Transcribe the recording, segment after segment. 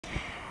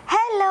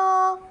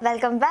Hello,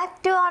 welcome back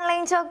to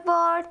online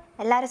chalkboard.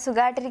 എല്ലാവരും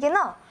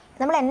സുഖമായിട്ടിരിക്കുന്നോ?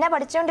 നമ്മൾ എന്നാ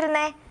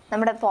പഠിച്ചുകൊണ്ടിരുന്നേ?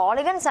 നമ്മുടെ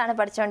പോളിഗൺസ് ആണ്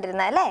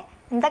പഠിച്ചുകൊണ്ടിരുന്നത് അല്ലേ?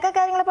 എന്തൊക്കെ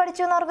കാര്യങ്ങൾ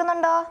പഠിച്ചു എന്ന്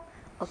ഓർക്കുന്നുണ്ടോ?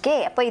 ഓക്കെ,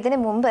 അപ്പോൾ ഇതിന്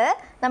മുമ്പ്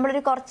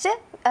നമ്മളൊരു കുറച്ച്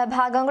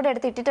ഭാഗം കൂടെ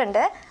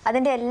എടുത്തിട്ടിട്ടുണ്ട്.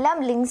 അതിൻ്റെ എല്ലാം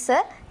ലിങ്ക്സ്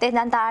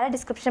ഞാൻ താഴെ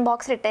ഡിസ്ക്രിപ്ഷൻ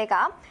ബോക്സിൽ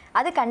ഇട്ടേക്കാം.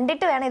 അത്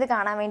കണ്ടിട്ട് വേണം ഇത്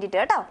കാണാൻ വേണ്ടിയിട്ട്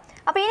കേട്ടോ.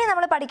 അപ്പോൾ ഇനി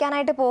നമ്മൾ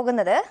പഠിക്കാനായിട്ട്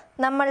പോകുന്നത്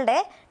നമ്മളുടെ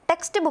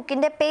ടെക്സ്റ്റ്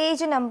ബുക്കിൻ്റെ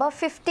പേജ് നമ്പർ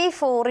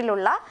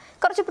 54-ലുള്ള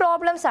കുറച്ച്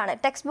പ്രോബ്ലംസ് ആണ്,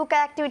 ടെക്സ്റ്റ് ബുക്ക്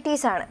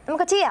ആക്ടിവിറ്റീസ് ആണ്.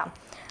 നമുക്ക് ചെയ്യാം.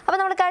 അപ്പോൾ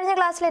നമ്മൾ കഴിഞ്ഞ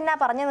ക്ലാസ്സിൽ എന്നാ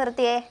പറഞ്ഞു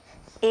നിർത്തിയേ?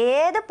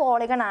 ഏത്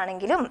പോളിഗൺ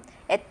ആണെങ്കിലും,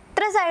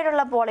 എത്ര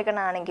സൈഡുള്ള പോളിഗൺ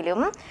ആണെങ്കിലും,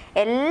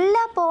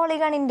 എല്ലാ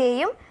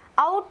പോളിഗണിൻ്റെയും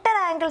ഔട്ടർ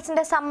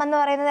ആംഗിൾസിൻ്റെ സം എന്ന്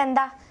പറയുന്നത്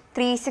എന്താ?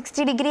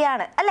 360 ഡിഗ്രി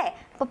ആണ് അല്ലേ?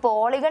 അപ്പോൾ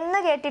പോളിഗൺ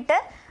എന്ന് കേട്ടിട്ട്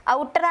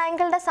ഔട്ടർ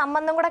ആംഗിളിൻ്റെ സം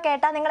എന്നും കൂടെ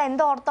കേട്ടാൽ നിങ്ങൾ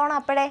എന്ത് ഓർത്തോണം?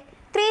 അപ്പോഴേ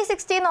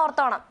 360 എന്ന്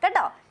ഓർത്തോണം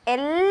കേട്ടോ.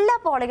 എല്ലാ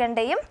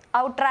പോളിഗണിൻ്റെയും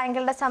ഔട്ടർ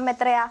ആംഗിളിൻ്റെ സം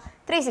എത്രയാ?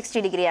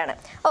 360 ഡിഗ്രിയാണ്.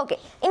 ഓക്കെ,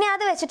 ഇനി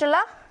അത് വെച്ചിട്ടുള്ള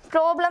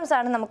പ്രോബ്ലംസ്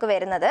ആണ് നമുക്ക്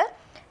വരുന്നത്.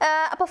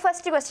 അപ്പോൾ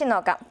ഫസ്റ്റ് ക്വസ്റ്റ്യൻ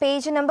നോക്കാം.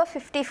 പേജ് നമ്പർ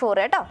 54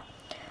 കേട്ടോ.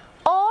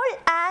 All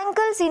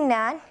angles in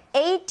an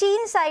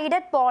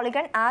 18-sided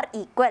polygon R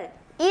equal.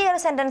 ഈ ഒരു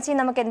സെൻറ്റൻസിൽ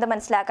നമുക്ക് എന്ത്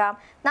മനസ്സിലാക്കാം?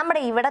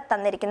 നമ്മുടെ ഇവിടെ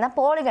തന്നിരിക്കുന്ന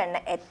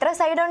പോളിഗണിന് എത്ര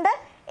സൈഡുണ്ട്?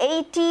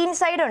 18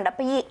 സൈഡുണ്ട്.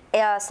 അപ്പോൾ ഈ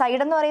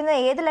സൈഡ് എന്ന് പറയുന്നത്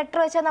ഏത്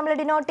ലെറ്റർ വെച്ചാൽ നമ്മൾ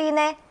ഡിനോട്ട്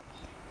ചെയ്യുന്നത്?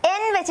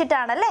 n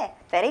വെച്ചിട്ടാണല്ലേ?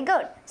 Very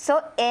good. So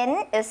n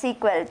is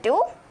equal to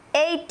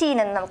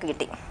 18 എന്ന് നമുക്ക്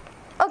കിട്ടി.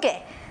 ഓക്കെ,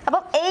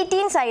 അപ്പം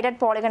 18-sided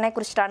പോളിഗണെ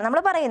കുറിച്ചിട്ടാണ്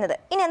നമ്മൾ പറയുന്നത്.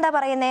 ഇനി എന്താ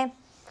പറയുന്നത്?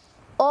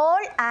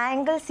 ഓൾ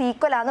ആംഗിൾസ്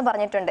ഈക്വൽ ആണെന്ന്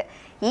പറഞ്ഞിട്ടുണ്ട്.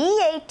 ഈ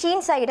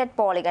 18-sided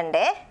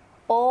പോളിഗണിൻ്റെ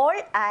ഓൾ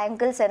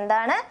ആംഗിൾസ്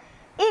എന്താണ്?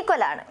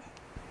 ഈക്വൽ ആണ്.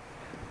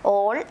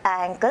 All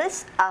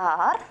angles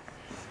are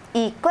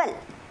equal.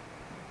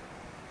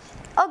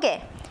 Okay,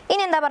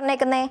 ഇനി എന്താ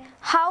പറഞ്ഞേക്കുന്നത്?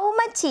 How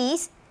much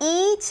is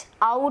each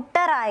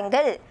outer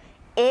angle?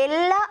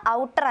 എല്ലാ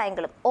ഔട്ടർ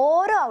ആംഗിളും,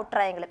 ഓരോ ഔട്ടർ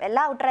ആംഗിളും,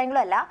 എല്ലാ ഔട്ടർ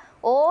ആംഗിളും അല്ല,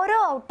 ഓരോ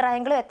ഔട്ടർ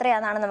ആംഗിളും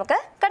എത്രയാണെന്നാണ് നമുക്ക്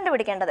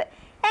കണ്ടുപിടിക്കേണ്ടത്.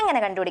 എങ്ങനെ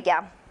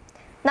കണ്ടുപിടിക്കാം?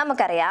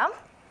 നമുക്കറിയാം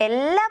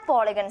എല്ലാ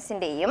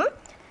പോളിഗൺസിൻ്റെയും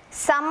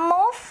സം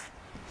ഓഫ്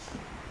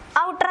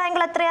ഔട്ടർ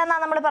ആംഗിൾ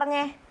എത്രയാണെന്നാണ് നമ്മൾ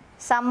പറഞ്ഞേ?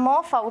 സം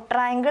ഓഫ് ഔട്ടർ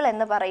ആംഗിൾ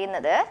എന്ന്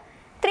പറയുന്നത്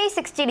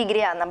 360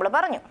 ഡിഗ്രിയാണെന്ന് നമ്മൾ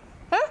പറഞ്ഞു.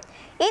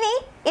 ഇനി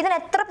ഇതിന്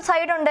എത്ര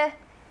സൈഡുണ്ട്?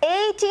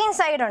 18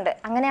 സൈഡുണ്ട്.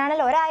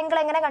 അങ്ങനെയാണല്ലോ ഒരു ആംഗിൾ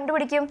എങ്ങനെ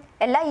കണ്ടുപിടിക്കും?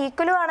 എല്ലാം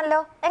ഈക്വലും ആണല്ലോ.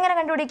 എങ്ങനെ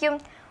കണ്ടുപിടിക്കും?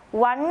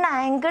 1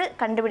 ആംഗിൾ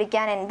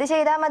കണ്ടുപിടിക്കാൻ എന്ത്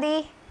ചെയ്താൽ മതി?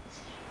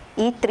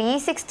 ഈ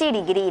 360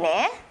 ഡിഗ്രീനെ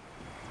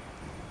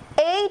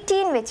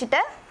 18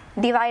 വെച്ചിട്ട്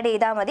ഡിവൈഡ്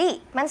ചെയ്താൽ മതി.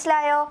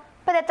 മനസ്സിലായോ?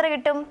 അപ്പോൾ ഇത് എത്ര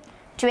കിട്ടും?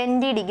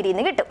 20 ഡിഗ്രി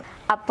എന്ന് കിട്ടും.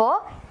 അപ്പോൾ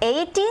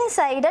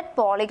 18-sided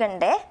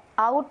പോളിഗണിൻ്റെ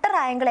ഔട്ടർ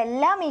ആംഗിൾ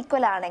എല്ലാം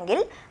ഈക്വൽ ആണെങ്കിൽ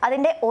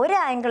അതിൻ്റെ ഒരു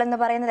ആംഗിൾ എന്ന്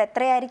പറയുന്നത്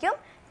എത്രയായിരിക്കും?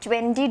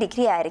 20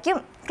 ഡിഗ്രി ആയിരിക്കും.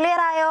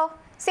 ക്ലിയർ ആയോ?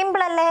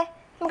 സിമ്പിൾ അല്ലേ?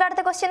 നമുക്ക്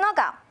അടുത്ത ക്വസ്റ്റ്യൻ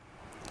നോക്കാം.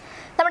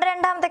 നമ്മുടെ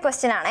രണ്ടാമത്തെ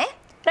ക്വസ്റ്റ്യൻ ആണേ.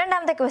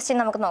 രണ്ടാമത്തെ ക്വസ്റ്റ്യൻ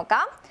നമുക്ക്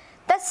നോക്കാം.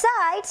 The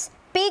sides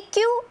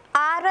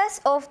PQRS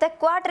of the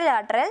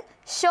quadrilateral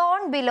shown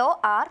below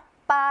are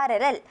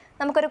parallel.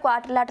 നമുക്കൊരു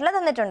ക്വാഡ്രിലാറ്ററൽ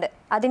തന്നിട്ടുണ്ട്.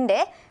 അതിൻ്റെ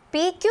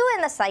PQ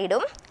എന്ന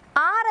സൈഡും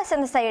RS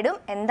എന്ന സൈഡും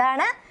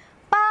എന്താണ്?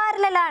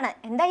 പാരലൽ ആണ്.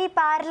 എന്താ ഈ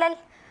പാരലൽ?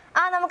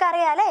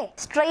 നമുക്കറിയാം അല്ലേ?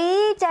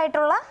 സ്ട്രെയിറ്റ്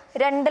ആയിട്ടുള്ള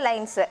രണ്ട്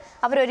ലൈൻസ്,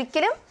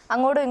 അവരൊരിക്കലും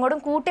അങ്ങോട്ടും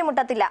ഇങ്ങോട്ടും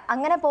കൂട്ടിമുട്ടത്തില്ല.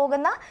 അങ്ങനെ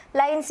പോകുന്ന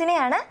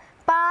ലൈൻസിനെയാണ്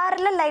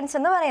പാരലൽ ലൈൻസ്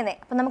എന്ന്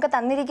പറയുന്നത്. അപ്പം നമുക്ക്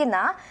തന്നിരിക്കുന്ന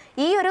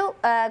ഈ ഒരു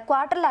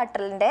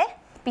ക്വാഡ്രിലാറ്ററലിൻ്റെ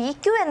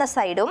PQ എന്ന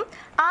സൈഡും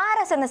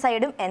RS എന്ന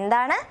സൈഡും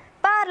എന്താണ്?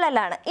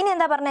 പാരലലാണ്. ഇനി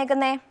എന്താ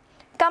പറഞ്ഞേക്കുന്നത്?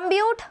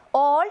 Compute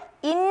all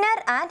inner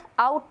and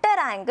outer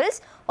angles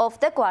of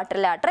the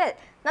quadrilateral.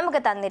 നമുക്ക്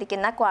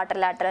തന്നിരിക്കുന്ന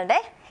ക്വാഡ്രിലാറ്ററലിൻ്റെ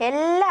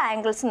എല്ലാ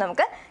ആംഗിൾസും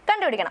നമുക്ക്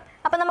കണ്ടുപിടിക്കണം.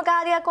 അപ്പം നമുക്ക്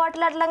ആദ്യം ആ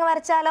ക്വാഡ്രിലാറ്ററൽ അങ്ങ്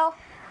വരച്ചാലോ?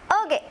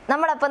 ഓക്കെ,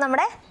 നമ്മളപ്പോൾ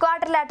നമ്മുടെ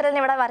ക്വാഡ്രിലാറ്ററലിനെ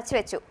ഇവിടെ വരച്ച്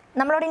വെച്ചു.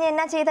 നമ്മളോട് ഇനി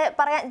എന്നാ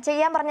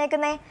ചെയ്യാൻ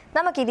പറഞ്ഞേക്കുന്നേ?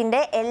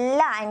 നമുക്കിതിൻ്റെ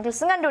എല്ലാ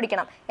ആംഗിൾസും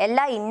കണ്ടുപിടിക്കണം.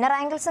 എല്ലാ ഇന്നർ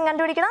ആംഗിൾസും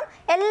കണ്ടുപിടിക്കണം,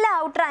 എല്ലാ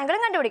ഔട്ടർ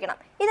ആംഗിളും കണ്ടുപിടിക്കണം.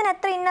 ഇതിന്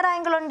എത്ര ഇന്നർ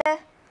ആംഗിൾ ഉണ്ട്?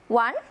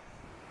 1,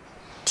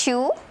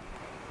 2,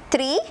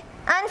 3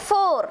 and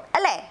 4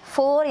 അല്ലേ?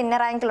 4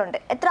 ഇന്നർ ആംഗിൾ ഉണ്ട്.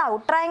 എത്ര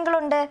ഔട്ടർ ആംഗിൾ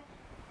ഉണ്ട്?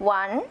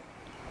 1,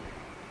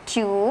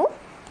 2,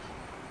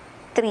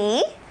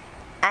 3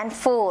 and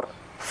 4.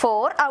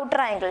 4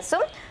 ഔട്ടർ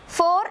ആംഗിൾസും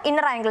 4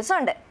 ഇന്നർ ആംഗിൾസും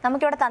ഉണ്ട്.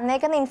 നമുക്കിവിടെ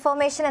തന്നേക്കുന്ന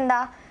ഇൻഫോർമേഷൻ എന്താ?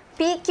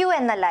 PQ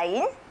എന്ന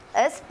line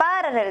is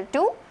parallel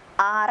to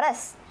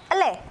RS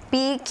അല്ലേ?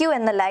 PQ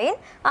എന്ന ലൈൻ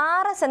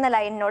RS എന്ന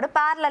ലൈനിനോട്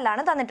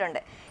പാരലലാണ് തന്നിട്ടുണ്ട്.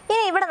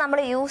 ഇനി ഇവിടെ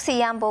നമ്മൾ യൂസ്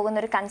ചെയ്യാൻ പോകുന്ന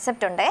ഒരു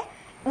കൺസെപ്റ്റ് ഉണ്ട്.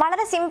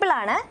 വളരെ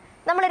സിമ്പിളാണ്.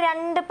 നമ്മൾ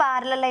രണ്ട്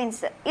പാരലൽ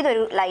ലൈൻസ്,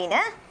 ഇതൊരു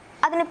ലൈന്,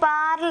 അതിന്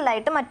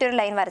പാരലായിട്ട് മറ്റൊരു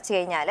ലൈൻ വരച്ചു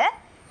കഴിഞ്ഞാൽ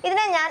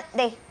ഇതിനെ ഞാൻ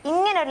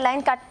ഇങ്ങനെ ഒരു ലൈൻ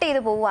കട്ട് ചെയ്ത്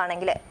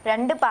പോവുകയാണെങ്കിൽ,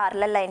 രണ്ട്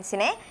പാരലൽ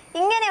ലൈൻസിനെ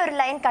ഇങ്ങനെ ഒരു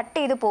ലൈൻ കട്ട്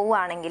ചെയ്ത്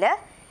പോവുകയാണെങ്കിൽ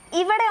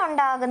ഇവിടെ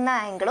ഉണ്ടാകുന്ന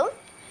ആംഗിളും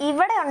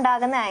ഇവിടെ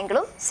ഉണ്ടാകുന്ന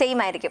ആംഗിളും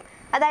സെയിം ആയിരിക്കും.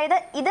 അതായത്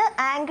ഇത്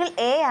ആംഗിൾ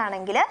A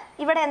ആണെങ്കിൽ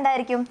ഇവിടെ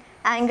എന്തായിരിക്കും?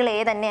 ആംഗിൾ A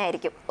തന്നെ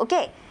ആയിരിക്കും.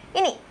 ഓക്കെ,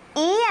 ഇനി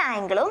ഈ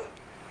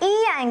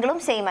ആംഗിളും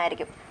സെയിം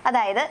ആയിരിക്കും.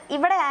 അതായത്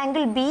ഇവിടെ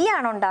ആംഗിൾ B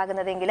ആണ്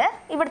ഉണ്ടാകുന്നതെങ്കിൽ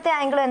ഇവിടുത്തെ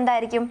ആംഗിളും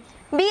എന്തായിരിക്കും?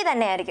 B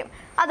തന്നെ ആയിരിക്കും.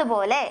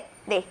 അതുപോലെ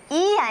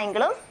ഈ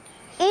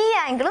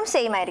ആംഗിളും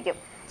സെയിം ആയിരിക്കും.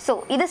 സോ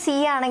ഇത് C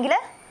ആണെങ്കിൽ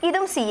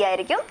ഇതും C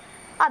ആയിരിക്കും.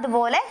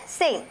 അതുപോലെ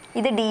സെയിം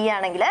ഇത് D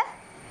ആണെങ്കിൽ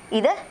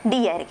ഇത് D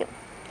ആയിരിക്കും.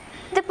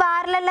 ഇത്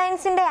പാരലൽ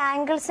ലൈൻസിൻ്റെ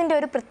ആംഗിൾസിൻ്റെ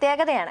ഒരു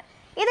പ്രത്യേകതയാണ്.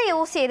 ഇത്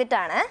യൂസ്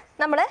ചെയ്തിട്ടാണ്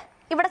നമ്മൾ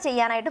ഇവിടെ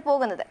ചെയ്യാനായിട്ട്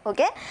പോകുന്നത്.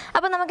 ഓക്കെ,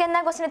 അപ്പോൾ നമുക്ക്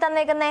എന്താ ക്വസ്റ്റ്യൻ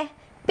തന്നേക്കുന്നേ?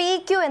 പി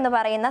ക്യു എന്ന്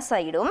പറയുന്ന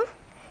സൈഡും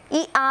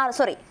ഈ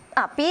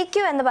പി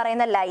ക്യു എന്ന്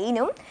പറയുന്ന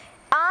ലൈനും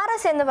ആർ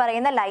എസ് എന്ന്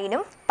പറയുന്ന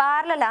ലൈനും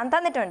പാരലലാന്ന്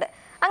തന്നിട്ടുണ്ട്.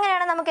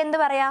 അങ്ങനെയാണ് നമുക്ക് എന്ത്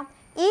പറയാം?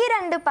 ഈ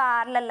രണ്ട്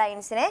പാരലൽ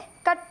ലൈൻസിനെ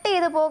കട്ട്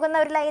ചെയ്ത് പോകുന്ന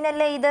ഒരു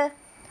ലൈനല്ലേ ഇത്,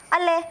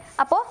 അല്ലേ?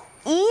 അപ്പോൾ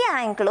ഈ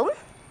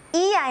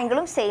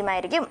ആംഗിളും സെയിം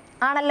ആയിരിക്കും,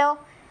 ആണല്ലോ?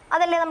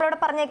 അതല്ലേ നമ്മളിവിടെ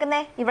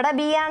പറഞ്ഞേക്കുന്നത്? ഇവിടെ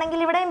ബി ആണെങ്കിൽ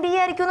ഇവിടെയും ബി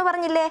ആയിരിക്കും എന്ന്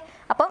പറഞ്ഞില്ലേ?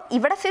 അപ്പം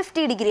ഇവിടെ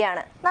 50 ഡിഗ്രി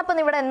ആണ്. അപ്പം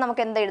ഇവിടെ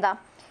നമുക്ക് എന്ത് എഴുതാം?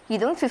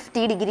 ഇതും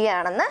 50 ഡിഗ്രി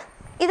ആണെന്ന്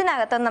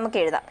ഇതിനകത്ത് നമുക്ക്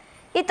എഴുതാം.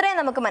 ഇത്രയും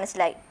നമുക്ക്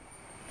മനസ്സിലായി.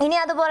 ഇനി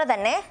അതുപോലെ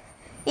തന്നെ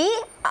ഈ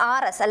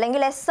ആർ എസ്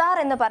അല്ലെങ്കിൽ SR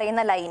എന്ന്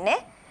പറയുന്ന ലൈനിനെ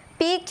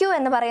PQ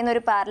എന്ന് പറയുന്ന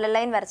ഒരു പാരലൽ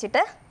ലൈൻ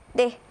വരച്ചിട്ട്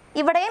ദേ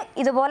ഇവിടെയും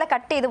ഇതുപോലെ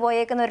കട്ട് ചെയ്ത്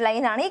പോയേക്കുന്ന ഒരു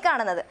ലൈനാണ് ഈ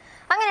കാണുന്നത്.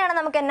 അങ്ങനെയാണ്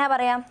നമുക്ക് എന്നാ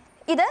പറയാം?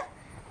 ഇത്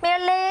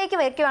മുകളിലേക്ക്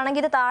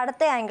വയ്ക്കുകയാണെങ്കിൽ ഇത്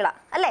താഴത്തെ ആംഗിളാണ്,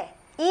 അല്ലേ?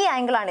 ഈ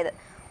ആംഗിളാണിത്.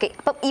 ഓക്കെ,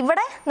 അപ്പം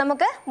ഇവിടെ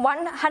നമുക്ക്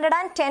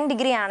 110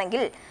 ഡിഗ്രി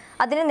ആണെങ്കിൽ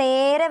അതിന്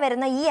നേരെ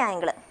വരുന്ന ഈ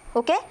ആംഗിൾ,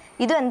 ഓക്കെ,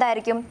 ഇതും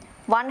എന്തായിരിക്കും?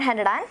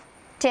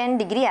 110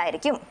 ഡിഗ്രി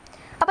ആയിരിക്കും.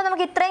 അപ്പം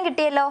നമുക്ക് ഇത്രയും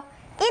കിട്ടിയല്ലോ.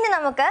 ഇനി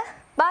നമുക്ക്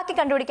ബാക്കി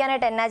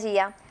കണ്ടുപിടിക്കാനായിട്ട് എന്നാ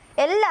ചെയ്യാം?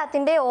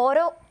 എല്ലാത്തിൻ്റെയും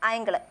ഓരോ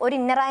ആംഗിൾ, ഒരു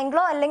ഇന്നർ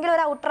ആംഗിളോ അല്ലെങ്കിൽ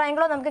ഒരു ഔട്ടർ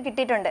ആംഗിളോ നമുക്ക്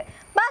കിട്ടിയിട്ടുണ്ട്.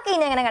 ബാക്കി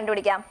ഇനി എങ്ങനെ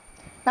കണ്ടുപിടിക്കാം?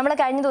 നമ്മൾ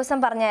കഴിഞ്ഞ ദിവസം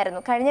പറഞ്ഞായിരുന്നു,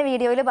 കഴിഞ്ഞ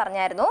വീഡിയോയിൽ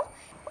പറഞ്ഞായിരുന്നു,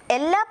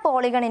 എല്ലാ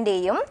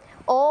പോളിഗണിൻ്റെയും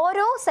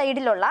ഓരോ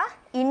സൈഡിലുള്ള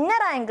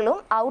ഇന്നർ ആംഗിളും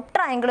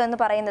ഔട്ടർ ആംഗിളും എന്ന്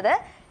പറയുന്നത്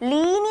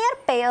ലീനിയർ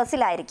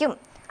പെയേഴ്സിലായിരിക്കും,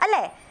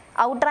 അല്ലേ?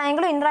 ഔട്ടർ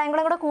ആംഗിളും ഇന്നർ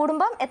ആംഗിളും കൂടെ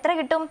കൂടുമ്പം എത്ര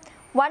കിട്ടും?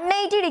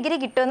 180 ഡിഗ്രി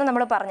കിട്ടുമെന്ന്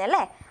നമ്മൾ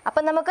പറഞ്ഞല്ലേ?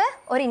 അപ്പം നമുക്ക്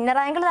ഒരു ഇന്നർ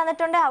ആംഗിൾ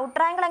തന്നിട്ടുണ്ട്,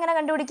 ഔട്ടർ ആംഗിൾ എങ്ങനെ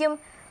കണ്ടുപിടിക്കും?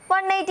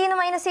 180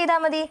 മൈനസ് ചെയ്താൽ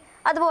മതി.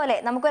 അതുപോലെ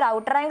നമുക്കൊരു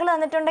ഔട്ടർ ആംഗിൾ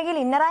തന്നിട്ടുണ്ടെങ്കിൽ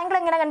ഇന്നർ ആംഗിൾ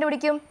എങ്ങനെ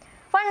കണ്ടുപിടിക്കും?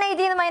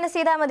 180 മൈനസ്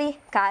ചെയ്താൽ മതി.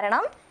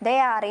 കാരണം they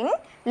are in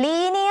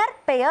linear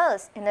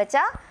pairs എന്ന്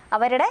വെച്ചാൽ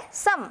അവരുടെ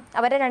സം,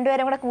 അവരെ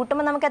രണ്ടുപേരും കൂടെ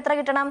കൂട്ടുമ്പോൾ നമുക്ക് എത്ര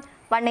കിട്ടണം?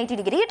 180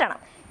 ഡിഗ്രി കിട്ടണം.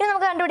 ഇനി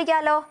നമുക്ക്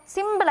കണ്ടുപിടിക്കാമല്ലോ,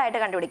 സിമ്പിളായിട്ട്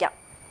കണ്ടുപിടിക്കാം.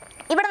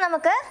 ഇവിടെ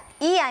നമുക്ക്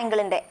ഈ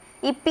ആംഗിളിൻ്റെ,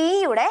 ഈ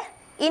പിയുടെ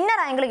ഇന്നർ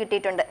ആംഗിൾ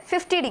കിട്ടിയിട്ടുണ്ട്,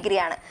 50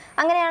 ഡിഗ്രിയാണ്.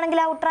 അങ്ങനെയാണെങ്കിൽ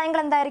ഔട്ടർ ആംഗിൾ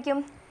എന്തായിരിക്കും?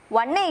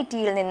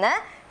 180യിൽ നിന്ന്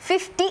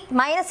 50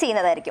 മൈനസ്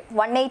ചെയ്യുന്നതായിരിക്കും.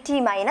 180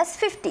 മൈനസ്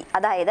 50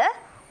 അതായത്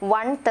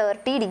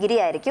 130 ഡിഗ്രി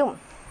ആയിരിക്കും.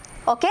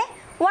 ഓക്കെ,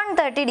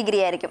 130 ഡിഗ്രി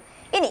ആയിരിക്കും.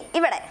 ഇനി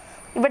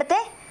ഇവിടുത്തെ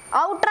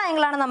ഔട്ടർ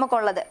ആംഗിളാണ്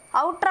നമുക്കുള്ളത്.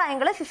 ഔട്ടർ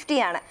ആംഗിൾ 50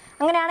 ആണ്.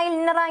 അങ്ങനെയാണെങ്കിൽ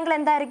ഇന്നർ ആംഗിൾ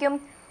എന്തായിരിക്കും?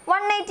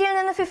 180യിൽ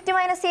നിന്ന് 50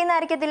 മൈനസ്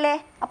ചെയ്യുന്നതായിരിക്കത്തില്ലേ?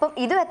 അപ്പം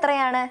ഇതും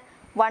എത്രയാണ്?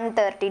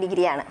 130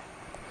 ഡിഗ്രിയാണ്.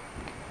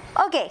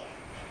 ഓക്കെ,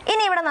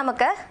 ഇനി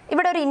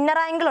ഇവിടെ ഒരു ഇന്നർ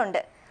ആംഗിൾ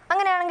ഉണ്ട്.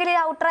 അങ്ങനെയാണെങ്കിൽ ഈ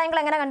ഔട്ടർ ആംഗിൾ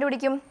എങ്ങനെ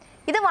കണ്ടുപിടിക്കും?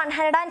 ഇത്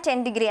 110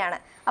 ഡിഗ്രിയാണ്.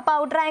 അപ്പോൾ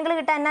ഔട്ടർ ആംഗിൾ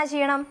കിട്ടാൻ എന്നാ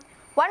ചെയ്യണം?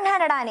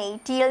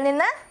 180യിൽ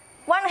നിന്ന്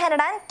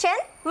 110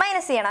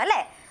 മൈനസ് ചെയ്യണം,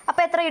 അല്ലേ?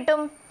 അപ്പോൾ എത്ര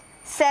കിട്ടും?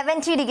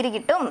 70 ഡിഗ്രി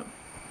കിട്ടും,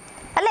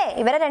 അല്ലേ?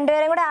 ഇവരെ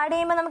രണ്ടുപേരും കൂടെ ആഡ്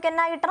ചെയ്യുമ്പോൾ നമുക്ക്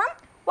എന്നാ കിട്ടണം?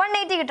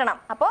 180 കിട്ടണം.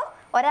 അപ്പോൾ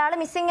ഒരാൾ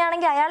മിസ്സിംഗ്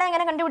ആണെങ്കിൽ അയാളെ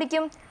എങ്ങനെ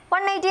കണ്ടുപിടിക്കും?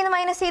 180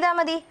 മൈനസ് ചെയ്താൽ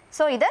മതി.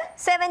 സോ ഇത്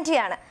 70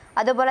 ആണ്.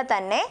 അതുപോലെ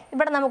തന്നെ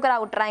ഇവിടെ നമുക്കൊരു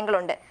ഔട്ടർ ആംഗിൾ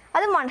ഉണ്ട്,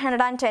 അതും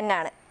 110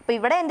 ആണ്. അപ്പോൾ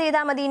ഇവിടെ എന്ത്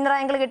ചെയ്താൽ മതി? ഇന്നർ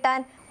ആംഗിൾ കിട്ടാൻ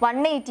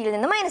 180യിൽ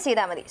നിന്ന് മൈനസ്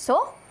ചെയ്താൽ മതി. സോ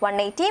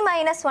 180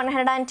 മൈനസ്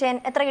 110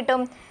 എത്ര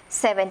കിട്ടും?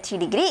 70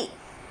 ഡിഗ്രി.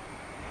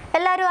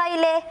 എല്ലാവരും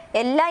ആയില്ലേ?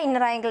 എല്ലാ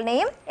ഇന്നർ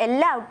ആംഗിളിനെയും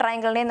എല്ലാ ഔട്ടർ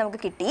ആംഗിളിനെയും നമുക്ക്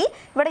കിട്ടി.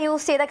 ഇവിടെ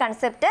യൂസ് ചെയ്ത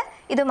കൺസെപ്റ്റ്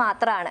ഇത്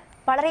മാത്രമാണ്.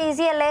 വളരെ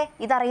ഈസി അല്ലേ?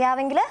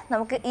 ഇതറിയാമെങ്കിൽ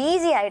നമുക്ക്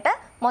ഈസി ആയിട്ട്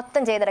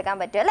മൊത്തം ചെയ്തെടുക്കാൻ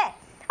പറ്റും, അല്ലേ?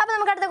 അപ്പോൾ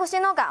നമുക്ക് അടുത്ത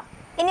ക്വസ്റ്റ്യൻ നോക്കാം.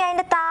 ഇനി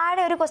അതിൻ്റെ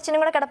താഴെ ഒരു ക്വസ്റ്റ്യനും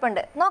കൂടെ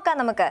കിടപ്പുണ്ട്, നോക്കാം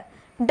നമുക്ക്.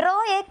 Draw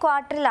A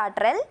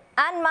quadrilateral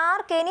and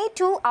mark any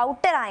 2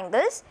 outer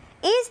angles.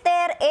 Is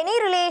there any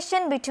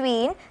relation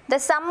between the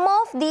sum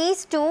of these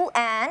two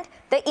and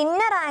the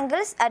inner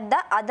angles at the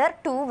other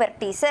 2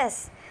 vertices?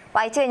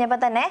 വായിച്ചു കഴിഞ്ഞപ്പോൾ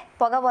തന്നെ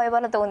പുക പോയ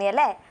പോലെ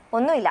തോന്നിയല്ലേ?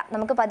 ഒന്നുമില്ല,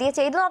 നമുക്ക് പതിയെ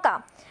ചെയ്ത് നോക്കാം.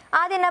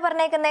 ആദ്യം എന്നാ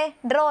പറഞ്ഞേക്കുന്നേ?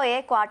 Draw A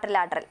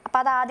quadrilateral. അപ്പോൾ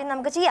അത് ആദ്യം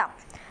നമുക്ക് ചെയ്യാം.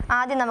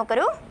 ആദ്യം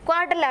നമുക്കൊരു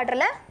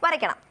ക്വാഡ്രിലാറ്ററൽ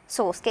വരയ്ക്കണം.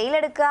 സോ സ്കെയിൽ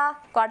എടുക്കുക.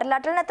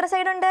 ക്വാഡ്രിലാറ്ററലിന് എത്ര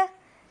സൈഡ് ഉണ്ട്?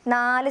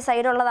 4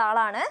 സൈഡുള്ള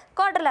ആളാണ്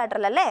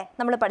ക്വാഡ്രിലാറ്ററൽ, അല്ലേ?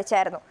 നമ്മൾ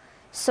പഠിച്ചായിരുന്നു.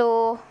 സോ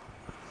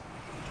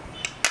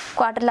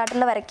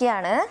ക്വാഡ്രിലാറ്ററൽ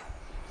വരയ്ക്കുകയാണ്.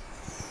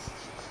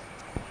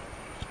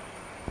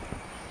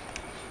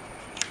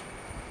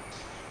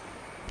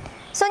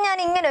 സോ ഞാൻ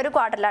ഇങ്ങനെ ഒരു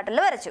ക്വാഡ്രിലാറ്ററൽ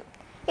വരച്ചു.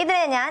 ഇതിനെ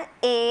ഞാൻ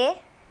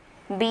ABCD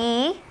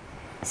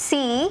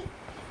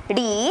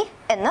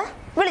എന്ന്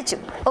വിളിച്ചു.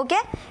 ഓക്കെ,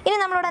 ഇനി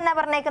നമ്മളോട് എന്നാ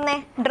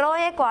പറഞ്ഞേക്കുന്നത്? Draw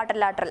A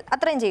quadrilateral.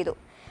 അത്രയും ചെയ്തു.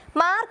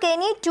 Mark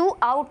any 2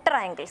 outer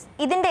angles.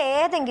 ഇതിൻ്റെ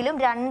ഏതെങ്കിലും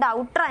 2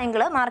 ഔട്ടർ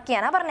ആംഗിൾ മാർക്ക്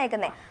ചെയ്യാനാണ്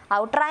പറഞ്ഞേക്കുന്നത്.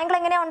 ഔട്ടർ ആംഗിൾ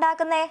എങ്ങനെയാണ്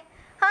ഉണ്ടാക്കുന്നത്?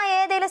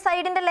 ഏതെങ്കിലും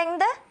സൈഡിൻ്റെ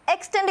ലെങ്ത്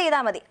എക്സ്റ്റെൻഡ്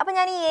ചെയ്താൽ മതി. അപ്പോൾ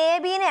ഞാൻ ഈ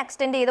ABനെ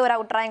എക്സ്റ്റെൻഡ് ചെയ്ത് ഒരു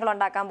ഔട്ടർ ആംഗിൾ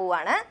ഉണ്ടാക്കാൻ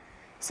പോവുകയാണ്.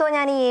 സോ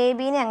ഞാൻ ഈ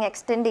ABനെ അങ്ങ്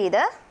എക്സ്റ്റെൻഡ്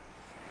ചെയ്ത്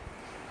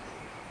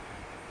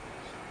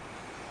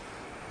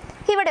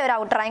ഇവിടെ ഒരു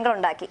ഔട്ടർ ആംഗിൾ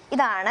ഉണ്ടാക്കി.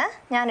 ഇതാണ്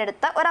ഞാൻ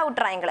എടുത്ത ഒരു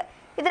ഔട്ടർ ആംഗിൾ.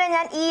 ഇതിനെ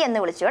ഞാൻ E എന്ന്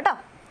വിളിച്ചു കേട്ടോ.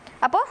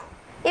 അപ്പോൾ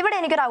ഇവിടെ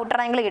എനിക്കൊരു ഔട്ടർ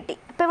ആംഗിൾ കിട്ടി.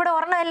 അപ്പോൾ ഇവിടെ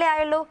ഒരെണ്ണമല്ലേ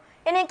ആയുള്ളൂ.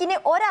 എനിക്കിനി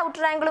ഒരു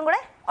ഔട്ടർ ആംഗിളും കൂടെ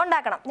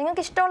ഉണ്ടാക്കണം.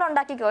 നിങ്ങൾക്ക് ഇഷ്ടമുള്ള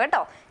ഉണ്ടാക്കിക്കോ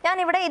കേട്ടോ. ഞാൻ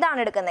ഇവിടെ ഇതാണ്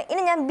എടുക്കുന്നത്.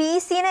 ഇനി ഞാൻ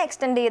BCനെ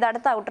എക്സ്റ്റെൻഡ് ചെയ്ത്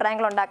അടുത്ത ഔട്ടർ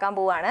ആംഗിൾ ഉണ്ടാക്കാൻ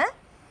പോവുകയാണ്.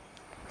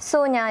 സോ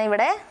ഞാൻ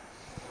ഇവിടെ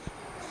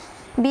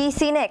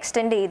BCനെ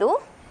എക്സ്റ്റെൻഡ് ചെയ്തു.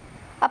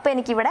 അപ്പോൾ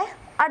എനിക്കിവിടെ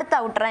അടുത്ത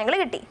ഔട്ടർ ആംഗിൾ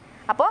കിട്ടി.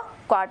 അപ്പോൾ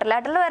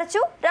ക്വാഡ്രിലാറ്ററൽ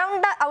വരച്ചു,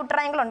 2 ഔട്ടർ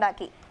ആംഗിൾ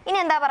ഉണ്ടാക്കി. ഇനി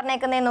എന്താ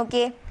പറഞ്ഞേക്കുന്നത്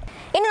നോക്കിയേ.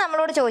 ഇനി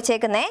നമ്മളോട്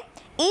ചോദിച്ചേക്കുന്നേ,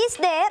 is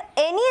there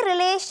any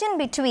relation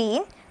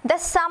between the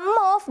sum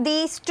of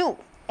these two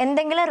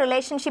എന്തെങ്കിലും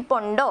റിലേഷൻഷിപ്പ്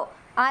ഉണ്ടോ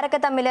ആരൊക്കെ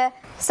തമ്മിൽ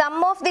സം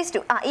ഓഫ് ദീസ്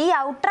ടു ഈ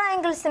ഔട്ടർ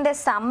ആംഗിൾസിന്റെ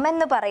സം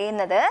എന്ന്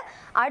പറയുന്നത്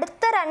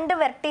അടുത്ത രണ്ട്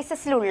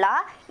വെർട്ടീസസിലുള്ള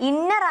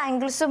ഇന്നർ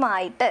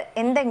ആംഗിൾസുമായിട്ട്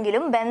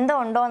എന്തെങ്കിലും ബന്ധം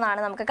ഉണ്ടോ എന്നാണ്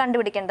നമുക്ക്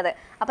കണ്ടുപിടിക്കേണ്ടത്.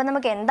 അപ്പം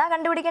നമുക്ക് എന്താ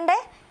കണ്ടുപിടിക്കേണ്ടേ?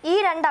 ഈ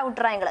രണ്ട്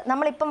ഔട്ടർ ആംഗിൾ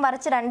നമ്മളിപ്പം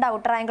വരച്ച രണ്ട്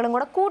ഔട്ടർ ആംഗിളും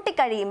കൂടെ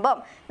കൂട്ടിക്കഴിയുമ്പം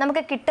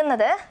നമുക്ക്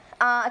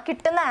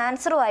കിട്ടുന്ന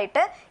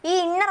ആൻസറുമായിട്ട് ഈ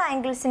ഇന്നർ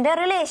ആംഗിൾസിന്റെ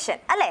റിലേഷൻ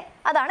അല്ലേ,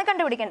 അതാണ്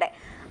കണ്ടുപിടിക്കേണ്ടത്.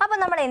 അപ്പം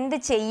നമ്മൾ എന്ത്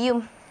ചെയ്യും?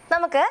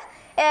 നമുക്ക്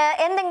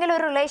എന്തെങ്കിലും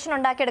ഒരു റിലേഷൻ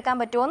ഉണ്ടാക്കിയെടുക്കാൻ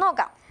പറ്റുമോ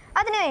നോക്കാം.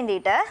 അതിന്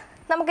വേണ്ടിയിട്ട്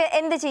നമുക്ക്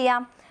എന്ത്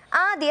ചെയ്യാം?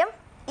 ആദ്യം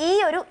ഈ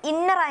ഒരു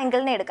ഇന്നർ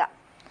ആംഗിളിനെ എടുക്കാം.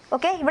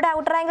 ഓക്കെ, ഇവിടെ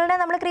ഔട്ടർ ആംഗിളിനെ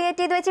നമ്മൾ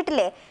ക്രിയേറ്റ് ചെയ്ത്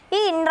വെച്ചിട്ടില്ലേ? ഈ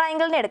ഇന്നർ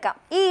ആംഗിളിനെ എടുക്കാം.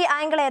 ഈ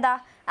ആംഗിൾ ഏതാ?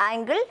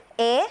 ആംഗിൾ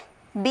എ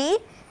ബി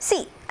സി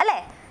അല്ലേ?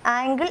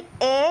 ആംഗിൾ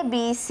എ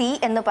ബി സി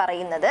എന്ന്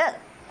പറയുന്നത്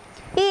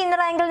ഈ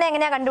ഇന്നർ ആംഗിളിനെ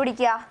എങ്ങനെയാണ്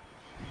കണ്ടുപിടിക്കുക?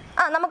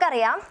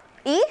 നമുക്കറിയാം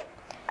ഈ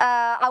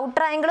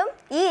ഔട്ടർ ആംഗിളും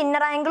ഈ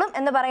ഇന്നർ ആംഗിളും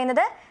എന്ന്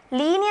പറയുന്നത്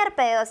ലീനിയർ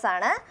പെയേഴ്സ്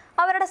ആണ്.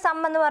 അവരുടെ സം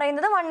എന്ന്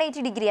പറയുന്നത്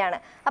 180 ഡിഗ്രിയാണ്.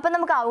 അപ്പം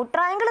നമുക്ക് ഔട്ടർ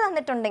ആംഗിൾ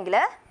തന്നിട്ടുണ്ടെങ്കിൽ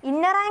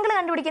ഇന്നർ ആംഗിൾ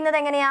കണ്ടുപിടിക്കുന്നത്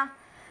എങ്ങനെയാ?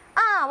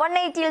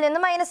 180യിൽ നിന്ന്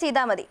മൈനസ്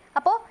ചെയ്താൽ മതി.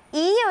 അപ്പോൾ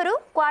ഈ ഒരു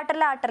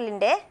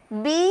ക്വാഡ്രിലാറ്ററലിൻ്റെ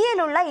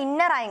ബിയിലുള്ള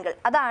ഇന്നർ ആംഗിൾ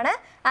അതാണ്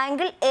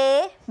ആംഗിൾ എ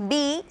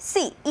ബി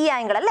സി, ഈ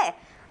ആംഗിൾ അല്ലേ?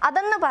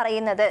 അതെന്ന്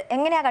പറയുന്നത്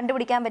എങ്ങനെയാണ്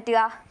കണ്ടുപിടിക്കാൻ പറ്റുക?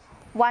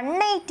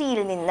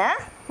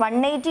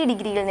 180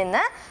 ഡിഗ്രിയിൽ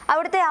നിന്ന്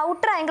അവിടുത്തെ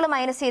ഔട്ടർ ആംഗിൾ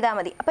മൈനസ് ചെയ്താൽ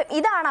മതി. അപ്പം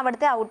ഇതാണ്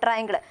അവിടുത്തെ ഔട്ടർ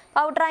ആംഗിൾ.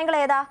 ഔട്ടർ ആംഗിൾ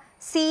ഏതാ?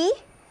 C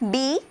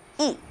B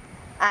E,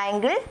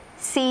 angle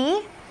C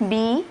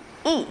B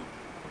E.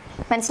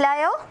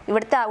 മനസ്സിലായോ?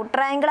 ഇവിടുത്തെ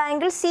outer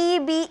angle C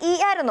B E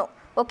ആയിരുന്നു.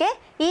 ഓക്കെ,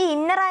 ഈ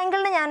ഇന്നർ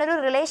ആംഗിളിന് ഞാനൊരു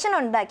റിലേഷൻ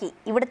ഉണ്ടാക്കി.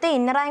 ഇവിടുത്തെ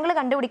ഇന്നർ ആംഗിൾ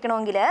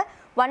കണ്ടുപിടിക്കണമെങ്കിൽ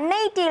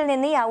 180യിൽ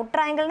നിന്ന് ഈ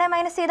ഔട്ടർ ആംഗിളിനെ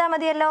മൈനസ് ചെയ്താൽ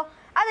മതിയല്ലോ.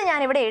 അത്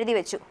ഞാനിവിടെ എഴുതി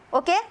വെച്ചു.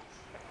 ഓക്കെ,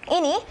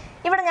 ഇനി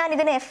ഇവിടെ ഞാൻ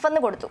ഇതിന് എഫ്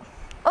എന്ന് കൊടുത്തു.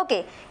 ഓക്കെ,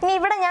 ഇനി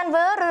ഇവിടെ ഞാൻ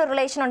വേറൊരു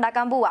റിലേഷൻ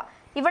ഉണ്ടാക്കാൻ പോവാ.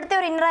 ഇവിടുത്തെ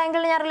ഒരു ഇന്നർ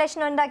ആംഗിളിന് ഞാൻ റിലേഷൻ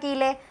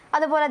ഉണ്ടാക്കിയില്ലേ?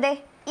 അതുപോലെ ദേ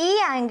ഈ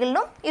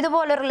ആംഗിളിനും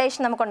ഇതുപോലൊരു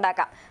റിലേഷൻ നമുക്ക്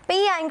ഉണ്ടാക്കാം. അപ്പം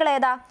ഈ ആംഗിൾ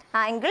ഏതാ?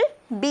 ആംഗിൾ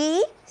ബി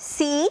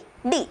സി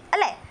ഡി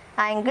അല്ലേ?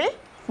 ആംഗിൾ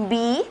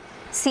ബി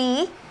സി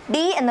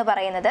ഡി എന്ന്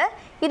പറയുന്നത്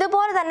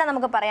ഇതുപോലെ തന്നെ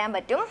നമുക്ക് പറയാൻ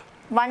പറ്റും.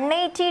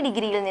 180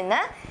 ഡിഗ്രിയിൽ നിന്ന്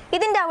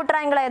ഇതിൻ്റെ ഔട്ടർ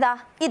ആംഗിൾ ഏതാ?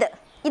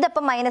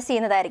 ഇതപ്പം മൈനസ്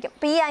ചെയ്യുന്നതായിരിക്കും.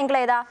 അപ്പം ഈ ആംഗിൾ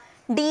ഏതാ?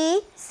 ഡി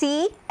സി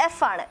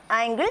എഫ് ആണ്.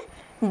 Angle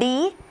D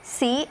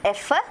C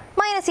F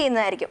minus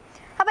ചെയ്യുന്നതായിരിക്കും.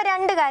 അപ്പം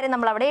രണ്ട് കാര്യം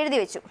നമ്മൾ അവിടെ എഴുതി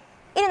വെച്ചു.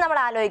 ഇനി നമ്മൾ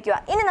ആലോചിക്കുക,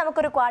 ഇനി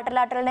നമുക്കൊരു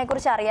ക്വാഡ്രിലാറ്ററലിനെ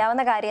കുറിച്ച്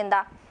അറിയാവുന്ന കാര്യം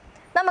എന്താ?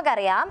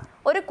 നമുക്കറിയാം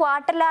ഒരു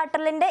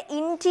ക്വാഡ്രിലാറ്ററലിൻ്റെ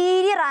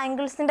ഇൻറ്റീരിയർ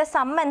ആംഗിൾസിൻ്റെ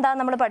സം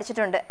എന്താണെന്ന് നമ്മൾ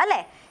പഠിച്ചിട്ടുണ്ട് അല്ലേ?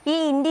 ഈ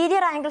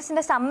ഇൻറ്റീരിയർ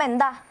ആംഗിൾസിൻ്റെ സം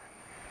എന്താ?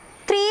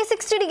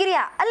 360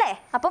 ഡിഗ്രിയാ അല്ലേ?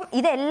 അപ്പം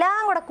ഇതെല്ലാം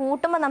കൂടെ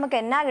കൂട്ടുമ്പോൾ നമുക്ക്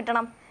എന്നാ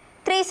കിട്ടണം?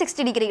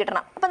 360 ഡിഗ്രി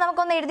കിട്ടണം. അപ്പം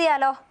നമുക്കൊന്ന്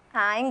എഴുതിയാലോ?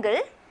 ആംഗിൾ,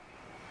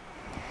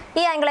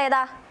 ഈ ആംഗിൾ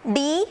ഏതാ?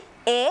 D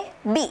A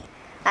B,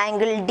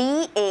 angle D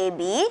A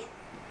B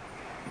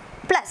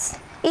plus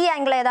ഈ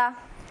ആംഗിൾ ഏതാ?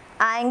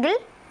 Angle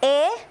A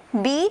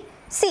B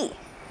C,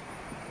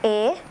 A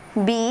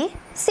B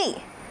C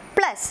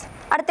plus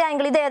അടുത്ത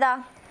ആംഗിൾ ഇതേതാ?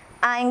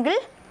 Angle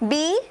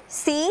B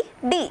C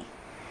D,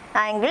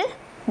 angle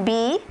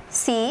B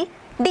C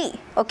D.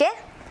 Okay,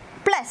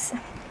 plus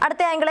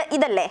അടുത്ത ആംഗിൾ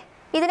ഇതല്ലേ?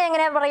 ഇതിനെ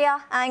എങ്ങനെയാ പറയുക?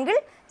 Angle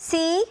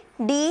C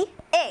D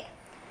A,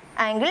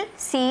 angle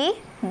C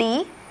D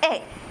A.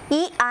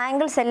 ഈ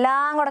ആംഗിൾസ്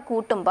എല്ലാം കൂടെ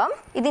കൂട്ടുമ്പം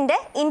ഇതിൻ്റെ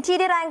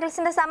ഇൻറ്റീരിയർ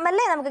ആംഗിൾസിൻ്റെ സം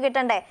അല്ലേ നമുക്ക്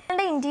കിട്ടണ്ടേ?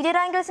 ഇൻറ്റീരിയർ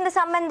ആംഗിൾസിൻ്റെ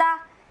സം എന്താ?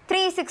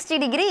 360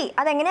 ഡിഗ്രി.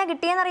 അതെങ്ങനെയാണ്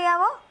കിട്ടിയെന്ന്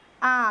അറിയാവോ?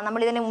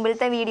 നമ്മൾ ഇതിന്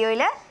മുമ്പിലത്തെ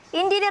വീഡിയോയിൽ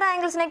ഇൻറ്റീരിയർ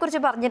ആംഗിൾസിനെ കുറിച്ച്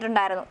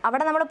പറഞ്ഞിട്ടുണ്ടായിരുന്നു.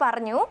 അവിടെ നമ്മൾ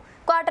പറഞ്ഞു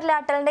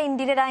ക്വാഡ്രിലാറ്ററലിൻ്റെ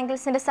ഇൻറ്റീരിയർ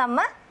ആംഗിൾസിൻ്റെ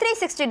സമ്മ്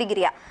 360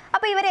 ഡിഗ്രിയാണ്.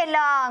 അപ്പോൾ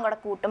ഇവരെല്ലാം കൂടെ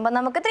കൂട്ടുമ്പോൾ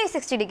നമുക്ക്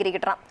 360 ഡിഗ്രി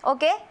കിട്ടണം.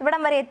 ഓക്കെ,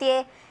 ഇവിടം വരെ എത്തിയേ.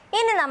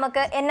 ഇനി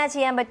നമുക്ക് എന്നാ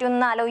ചെയ്യാൻ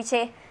പറ്റുമെന്ന്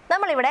ആലോചിച്ചേ.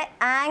 നമ്മളിവിടെ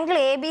ആംഗിൾ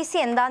എ ബി സി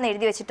എന്താണെന്ന്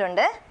എഴുതി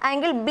വെച്ചിട്ടുണ്ട്,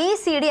 ആംഗിൾ ബി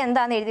സി ഡി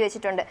എന്താണെന്ന് എഴുതി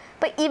വെച്ചിട്ടുണ്ട്.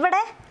 അപ്പോൾ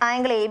ഇവിടെ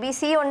ആംഗിൾ എ ബി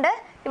സി ഉണ്ട്,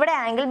 ഇവിടെ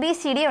ആംഗിൾ ബി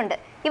സി ഡി ഉണ്ട്.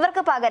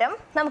 ഇവർക്ക് പകരം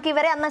നമുക്ക്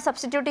ഇവരെ അന്ന്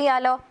സബ്സ്റ്റിറ്റ്യൂട്ട്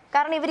ചെയ്യാമല്ലോ,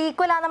 കാരണം ഇവർ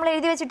ഈക്വലാണ് നമ്മൾ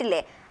എഴുതി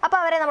വെച്ചിട്ടില്ലേ. അപ്പോൾ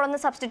അവരെ നമ്മളൊന്ന്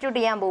സബ്സ്റ്റിറ്റ്യൂട്ട്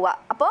ചെയ്യാൻ പോവുക.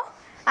 അപ്പോൾ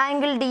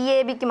ആംഗിൾ ഡി എ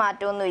ബിക്ക്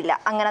മാറ്റമൊന്നുമില്ല,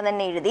 അങ്ങനെ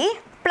തന്നെ എഴുതി.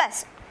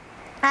 പ്ലസ്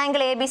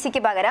ആംഗിൾ എ ബി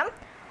സിക്ക് പകരം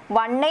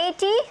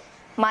 180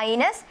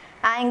 minus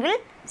angle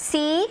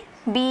C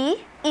B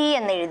E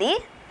എന്നെഴുതി.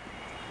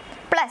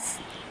 Plus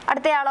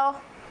അടുത്തയാളോ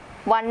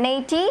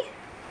 180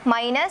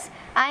 minus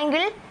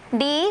angle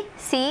D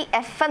C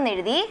F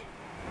എന്നെഴുതി.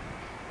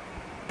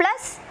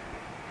 Plus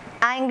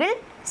angle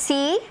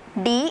C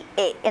D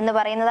A എന്ന്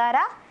പറയുന്നത്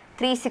ആരാ?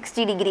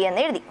 360 ഡിഗ്രി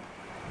എന്ന് എഴുതി.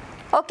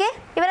 ഓക്കെ,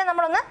 ഇവരെ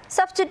നമ്മളൊന്ന്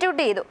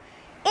സബ്സ്റ്റിറ്റ്യൂട്ട് ചെയ്തു.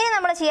 ഇനി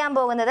നമ്മൾ ചെയ്യാൻ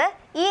പോകുന്നത്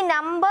ഈ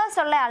നമ്പേഴ്സ്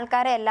ഉള്ള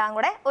ആൾക്കാരെ എല്ലാം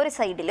കൂടെ ഒരു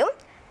സൈഡിലും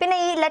പിന്നെ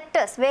ഈ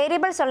ലെറ്റേഴ്സ്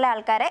വേരിയബിൾസ് ഉള്ള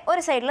ആൾക്കാരെ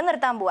ഒരു സൈഡിലും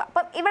നിർത്താൻ പോവുക.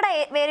 അപ്പം ഇവിടെ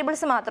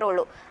വേരിയബിൾസ് മാത്രമേ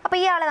ഉള്ളൂ. അപ്പോൾ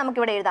ഇയാളെ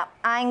നമുക്കിവിടെ എഴുതാം.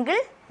 ആംഗിൾ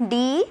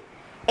ഡി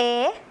എ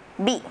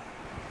ബി,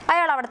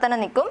 അയാൾ അവിടെ തന്നെ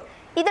നിൽക്കും.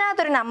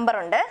 ഇതിനകത്തൊരു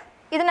നമ്പറുണ്ട്,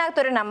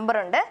 ഇതിനകത്തൊരു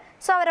നമ്പറുണ്ട്,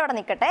 സോ അവരവിടെ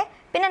നിൽക്കട്ടെ.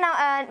 പിന്നെ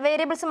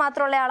വേരിയബിൾസ്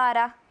മാത്രമുള്ള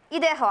ആളാരാ?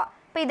 ഇദ്ദേഹമാണ്.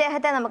 അപ്പോൾ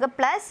ഇദ്ദേഹത്തെ നമുക്ക്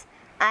plus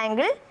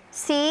angle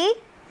C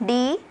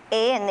D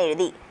A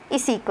എന്നെഴുതി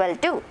is equal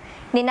to.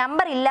 ഇനി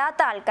നമ്പർ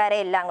ഇല്ലാത്ത ആൾക്കാരെ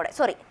എല്ലാം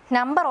കൂടെ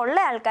നമ്പർ ഉള്ള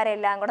ആൾക്കാരെ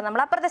എല്ലാം കൂടെ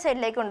നമ്മൾ അപ്പുറത്തെ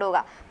സൈഡിലേക്ക് കൊണ്ടുപോകുക.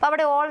 അപ്പോൾ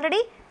അവിടെ ഓൾറെഡി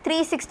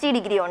 360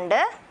 ഡിഗ്രി ഉണ്ട്,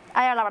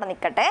 അയാൾ അവിടെ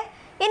നിൽക്കട്ടെ.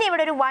 ഇനി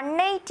ഇവിടെ ഒരു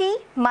 180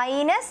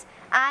 minus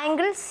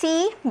angle C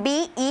B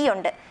E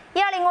ഉണ്ട്.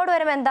 ഇയാൾ ഇങ്ങോട്ട്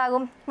വരുമ്പോൾ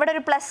എന്താകും? ഇവിടെ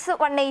ഒരു പ്ലസ്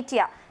 180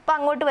 അപ്പോൾ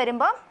അങ്ങോട്ട്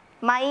വരുമ്പോൾ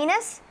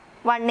മൈനസ്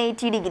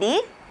 180 ഡിഗ്രി.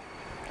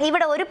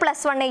 ഇവിടെ ഒരു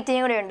പ്ലസ് 180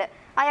 കൂടെ ഉണ്ട്.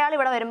 അയാൾ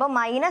ഇവിടെ വരുമ്പോൾ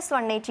മൈനസ്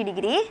 180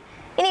 ഡിഗ്രി.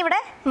 ഇനി ഇവിടെ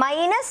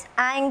minus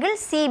angle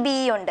C B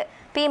E ഉണ്ട്.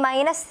 അപ്പോൾ ഈ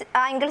minus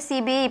angle C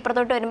B E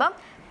ഇപ്പുറത്തോട്ട് വരുമ്പോൾ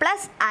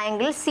plus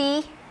angle C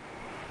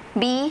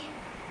B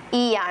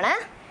E ആണ്.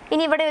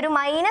 ഇനി ഇവിടെ ഒരു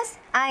minus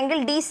angle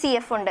D C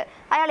F ഉണ്ട്.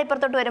 അയാൾ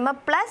ഇപ്പുറത്തോട്ട് വരുമ്പോൾ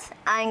plus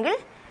angle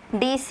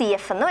D C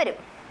F എന്ന് വരും.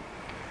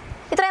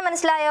 ഇത്രയും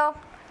മനസ്സിലായോ?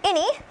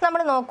 ഇനി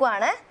നമ്മൾ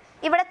നോക്കുവാണ്,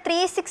 ഇവിടെ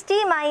 360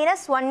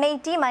 മൈനസ്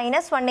 180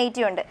 മൈനസ്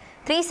 180 ഉണ്ട്.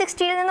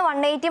 360യിൽ നിന്ന്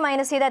 180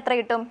 മൈനസ് ചെയ്താൽ എത്ര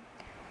കിട്ടും?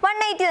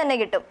 180 തന്നെ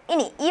കിട്ടും.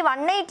 ഇനി ഈ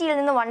 180യിൽ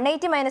നിന്ന്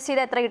 180 മൈനസ്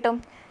ചെയ്താൽ എത്ര കിട്ടും?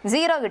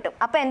 0 കിട്ടും.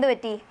 അപ്പോൾ എന്ത്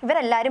പറ്റി?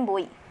 ഇവരെല്ലാവരും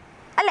പോയി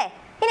അല്ലേ?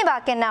 ഇനി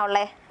ബാക്കി എന്നാ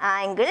ഉള്ളത്?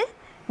 Angle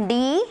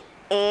D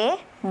A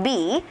B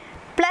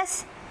plus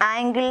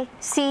angle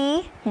C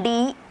D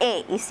A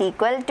is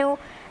equal to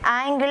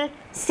angle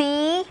C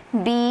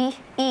B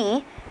E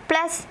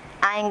plus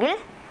angle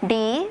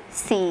D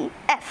C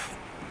F.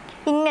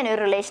 ഇങ്ങനെ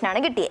ഒരു റിലേഷനാണ്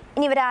കിട്ടിയത്.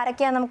 ഇനി ഇവർ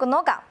ആരൊക്കെയാണെന്ന് നമുക്ക്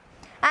നോക്കാം.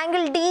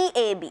 ആംഗിൾ ഡി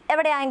എ ബി,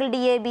 എവിടെ angle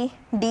D A B?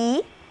 D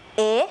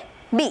A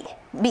B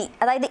B,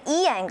 അതായത് ഈ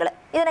ആംഗിൾ,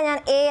 ഇതിനെ ഞാൻ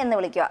എ എന്ന്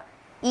വിളിക്കുക,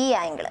 ഈ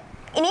ആംഗിൾ.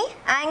 ഇനി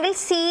angle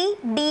C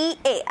D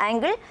A,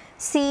 angle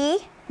C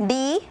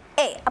D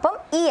A, അപ്പം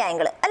ഈ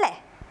ആംഗിൾ അല്ലേ?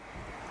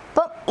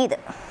 അപ്പം ഇത്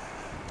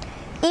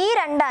ഈ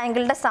രണ്ട്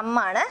ആംഗിളിൻ്റെ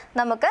സമ്മാണ്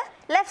നമുക്ക്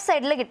ലെഫ്റ്റ്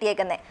സൈഡിൽ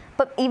കിട്ടിയേക്കുന്നത്.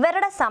 അപ്പം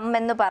ഇവരുടെ സം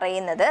എന്ന്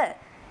പറയുന്നത്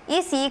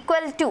ഈസ്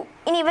ഈക്വൽ ടു,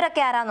 ഇനി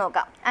ഇവരൊക്കെ ആരാ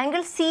നോക്കാം.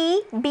 Angle C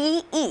B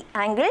E,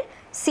 angle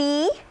C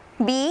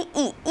B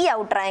E, ഈ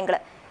ഔട്ടർ ആംഗിൾ,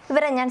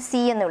 ഇവരെ ഞാൻ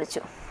സി എന്ന്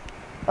വിളിച്ചു.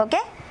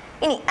 ഓക്കെ.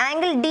 ഇനി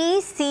angle D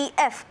C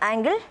F,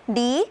 angle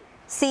D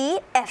C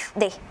F,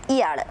 ദേ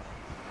ഇയാള്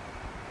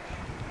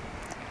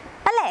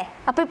അല്ലേ?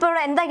 അപ്പോൾ ഇപ്പോൾ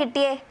ഇവിടെ എന്താ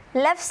കിട്ടിയേ?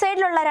 ലെഫ്റ്റ്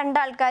സൈഡിലുള്ള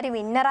രണ്ടാൾക്കാരും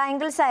ഇന്നർ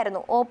ആംഗിൾസ്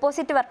ആയിരുന്നു,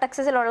 ഓപ്പോസിറ്റ്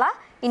വെർട്ടക്സസിലുള്ള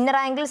ഇന്നർ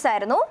ആംഗിൾസ്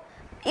ആയിരുന്നു.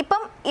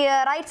 ഇപ്പം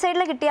റൈറ്റ്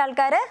സൈഡിൽ കിട്ടിയ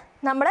ആൾക്കാർ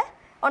നമ്മൾ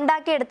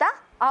ഉണ്ടാക്കിയെടുത്ത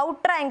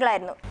ഔട്ടർ ആംഗിൾ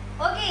ആയിരുന്നു.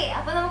 ഓക്കെ,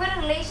 അപ്പോൾ നമുക്കൊരു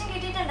റിലേഷൻ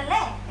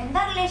കിട്ടിയിട്ടുണ്ടല്ലേ?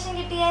 എന്താ റിലേഷൻ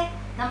കിട്ടിയേ?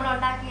 നമ്മൾ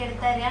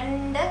ഉണ്ടാക്കിയെടുത്ത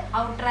രണ്ട്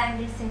ഔട്ടർ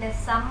ആംഗിൾസിന്റെ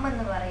സം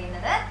എന്ന്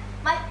പറയുന്നത്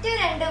മറ്റു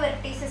രണ്ട്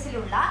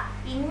വെർട്ടീസസിലുള്ള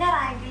ഇന്നർ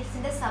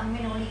ആംഗിൾസിന്റെ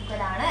സമ്മിനോട്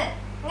ഈക്വൽ ആണ്.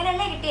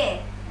 അങ്ങനെയല്ലേ കിട്ടിയേ?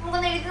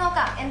 നമുക്കൊന്ന് എഴുതി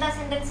നോക്കാം. എന്താ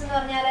സെന്റൻസ് എന്ന്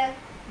പറഞ്ഞാൽ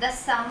the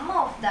sum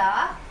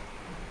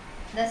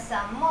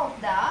of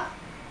the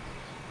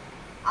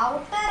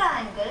outer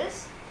angles,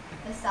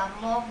 the sum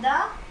of the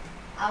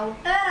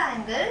outer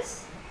angles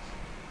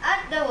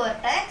at the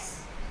vertex,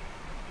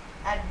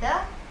 at the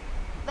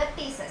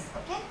vertices,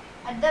 okay,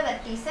 at the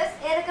vertices.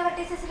 ഏതൊക്കെ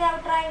വെർട്ടീസസിലെ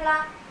outer ആംഗിളാ?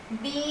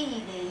 B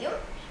യിലെയും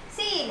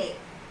C യിലെയും,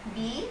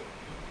 B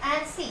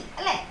and C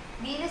അല്ലേ?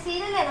 ബിയിലെ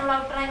സിയിലല്ലേ നമ്മൾ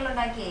ഔട്ടർ ആംഗിൾ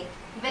ഉണ്ടാക്കിയേ?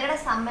 ഇവരുടെ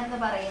some എന്ന്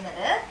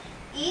പറയുന്നത്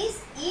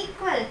is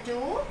equal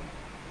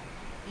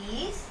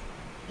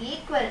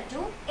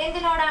to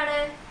എന്തിനോടാണ്?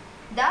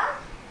 the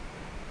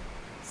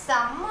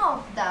sum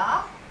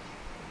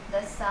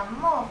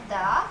of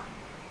the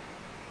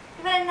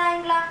ഇവർ എന്താ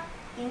ആംഗിളാ?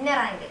 Inner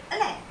angle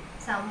അല്ലേ?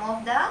 sum of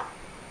the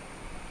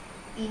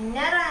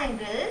inner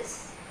angles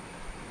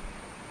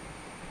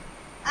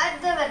at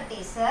the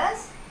vertices.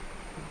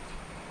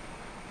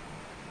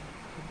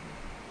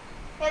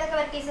 ഏതൊക്കെ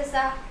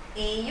വെർട്ടീസസാ?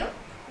 എയും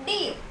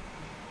ഡിയും,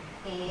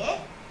 എ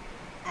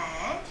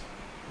ആൻഡ്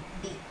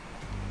ഡി.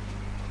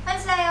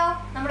 മനസ്സിലായോ?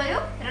 നമ്മളൊരു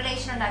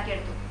റിലേഷൻ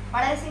ഉണ്ടാക്കിയെടുത്തു.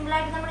 വളരെ സിമ്പിൾ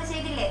ആയിട്ട് നമ്മൾ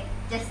ചെയ്തില്ലേ?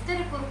 ജസ്റ്റ്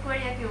ഒരു കുറുക്ക്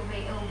വഴിയൊക്കെ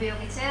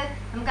ഉപയോഗിച്ച്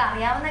നമുക്ക്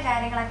അറിയാവുന്ന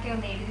കാര്യങ്ങളൊക്കെ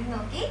ഒന്ന് എഴുതി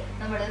നോക്കി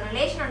നമ്മൾ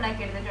relation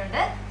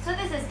ഉണ്ടാക്കിയെടുത്തിട്ടുണ്ട്. So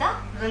this is the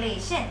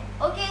relation.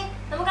 Okay,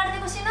 നമുക്ക് അടുത്ത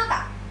ക്വസ്റ്റ്യൻ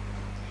നോക്കാം.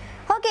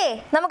 ഓക്കെ,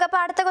 നമുക്കപ്പോൾ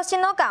അടുത്ത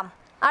ക്വസ്റ്റ്യൻ നോക്കാം.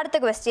 അടുത്ത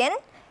question,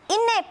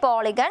 in A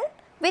polygon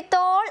with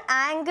all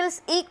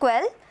angles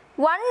equal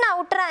one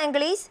outer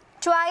angle is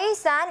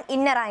twice and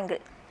inner angle.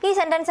 ഈ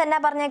സെൻറ്റൻസ് എന്നാ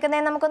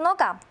പറഞ്ഞേക്കുന്നത് നമുക്ക്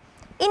നോക്കാം.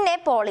 ഇൻ എ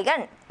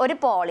പോളിഗൺ, ഒരു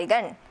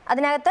പോളിഗൺ,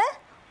 അതിനകത്ത്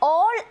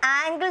ഓൾ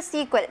ആംഗിൾസ്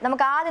ഈക്വൽ,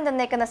 നമുക്ക് ആദ്യം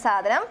തന്നേക്കുന്ന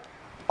സാധനം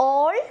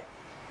ഓൾ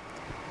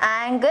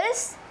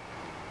ആംഗിൾസ്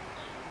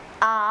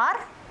ആർ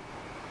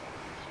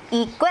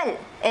ഈക്വൽ,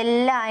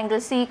 എല്ലാ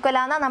ആംഗിൾസും ഈക്വൽ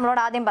ആണെന്നാണ്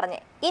നമ്മളോട് ആദ്യം പറഞ്ഞേ.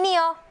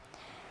 ഇനിയോ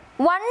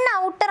വൺ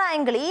ഔട്ടർ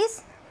ആംഗിൾ ഈസ്,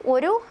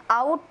 ഒരു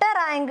ഔട്ടർ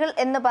ആംഗിൾ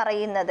എന്ന്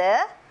പറയുന്നത്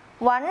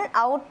one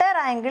outer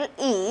angle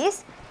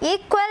is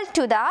equal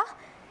to the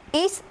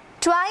is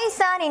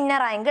twice an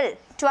inner angle.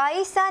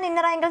 Twice an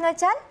inner angle എന്ന്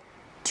വെച്ചാൽ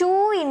 2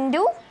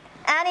 ഇൻറ്റു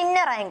ആൻ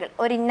ഇന്നർ ആംഗിൾ,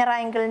 ഒരു ഇന്നർ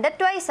ആംഗിളിൻ്റെ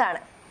ട്വൈസ് ആണ്.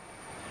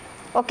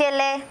 ഓക്കെ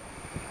അല്ലേ?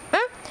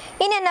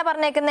 ഇനി എന്നാ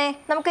പറഞ്ഞേക്കുന്നേ?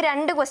 നമുക്ക്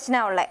രണ്ട്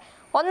ക്വസ്റ്റ്യനാണ് ഉള്ളത്.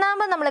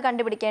 ഒന്നാമത് നമ്മൾ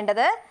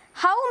കണ്ടുപിടിക്കേണ്ടത്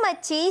how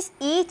much is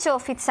each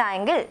of its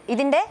angle,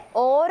 ഇതിൻ്റെ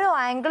ഓരോ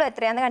ആംഗിളും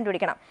എത്രയാണെന്ന്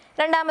കണ്ടുപിടിക്കണം.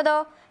 രണ്ടാമതോ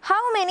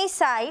how many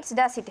sides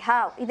does it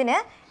have, ഇതിന്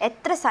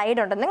എത്ര സൈഡ്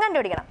ഉണ്ടെന്നും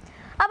കണ്ടുപിടിക്കണം.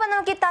 അപ്പം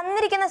നമുക്ക് ഈ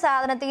തന്നിരിക്കുന്ന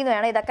സാധനത്തിൽ നിന്ന്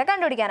വേണം ഇതൊക്കെ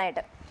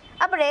കണ്ടുപിടിക്കാനായിട്ട്.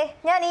 അപ്പോഴേ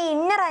ഞാൻ ഈ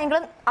ഇന്നർ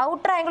ആംഗിളും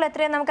ഔട്ടർ ആംഗിളും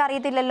എത്രയാണെന്ന് നമുക്ക്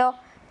അറിയത്തില്ലല്ലോ.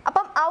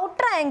 അപ്പം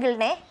ഔട്ടർ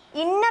ആംഗിളിനെ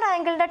ഇന്നർ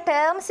ആംഗിളിൻ്റെ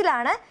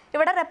ടേംസിലാണ്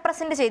ഇവിടെ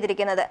റെപ്രസെൻറ്റ്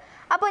ചെയ്തിരിക്കുന്നത്.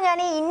 അപ്പോൾ ഞാൻ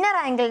ഈ ഇന്നർ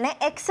ആംഗിളിനെ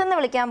എക്സ് എന്ന്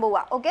വിളിക്കാൻ പോവുക.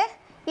 ഓക്കെ,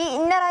 ഈ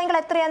ഇന്നർ ആംഗിൾ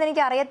എത്രയാണെന്ന്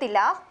എനിക്ക് അറിയത്തില്ല.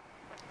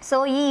 സോ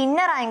ഈ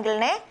ഇന്നർ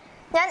ആംഗിളിനെ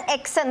ഞാൻ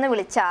എക്സ് എന്ന്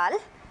വിളിച്ചാൽ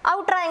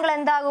ഔട്ടർ ആംഗിൾ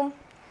എന്താകും?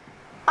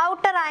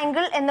 ഔട്ടർ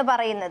ആംഗിൾ എന്ന്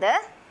പറയുന്നത്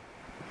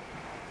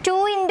 2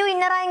 ഇൻറ്റു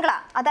ഇന്നർ ആംഗിളാ,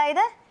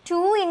 അതായത്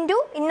 2 ഇൻറ്റു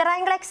ഇന്നർ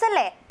ആംഗിൾ എക്സ്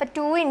അല്ലേ, ഇപ്പം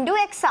 2 ഇൻറ്റു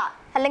എക്സ് ആ,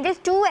 അല്ലെങ്കിൽ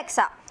 2x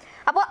ആ.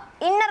 അപ്പോൾ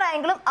ഇന്നർ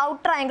ആംഗിളും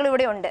ഔട്ടർ ആംഗിളും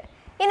ഇവിടെ ഉണ്ട്.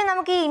 ഇനി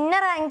നമുക്ക് ഈ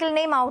ഇന്നർ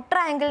ആംഗിളിനെയും ഔട്ടർ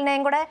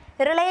ആംഗിളിനെയും കൂടെ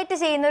റിലേറ്റ്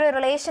ചെയ്യുന്ന ഒരു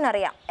റിലേഷൻ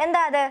അറിയാം.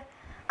 എന്താ അത്?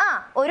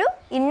 ഒരു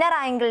ഇന്നർ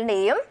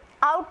ആംഗിളിൻ്റെയും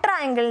ഔട്ടർ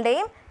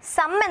ആംഗിളിൻ്റെയും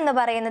സം എന്ന്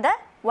പറയുന്നത്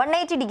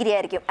 180 ഡിഗ്രി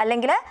ആയിരിക്കും,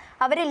 അല്ലെങ്കിൽ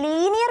അവർ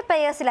ലീനിയർ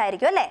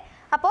പെയേഴ്സിലായിരിക്കും അല്ലേ.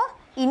 അപ്പോൾ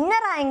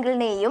ഇന്നർ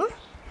ആംഗിളിനെയും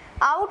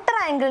ഔട്ടർ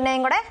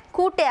ആംഗിളിനെയും കൂടെ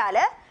കൂട്ടിയാൽ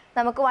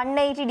നമുക്ക്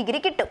 180 ഡിഗ്രി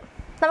കിട്ടും.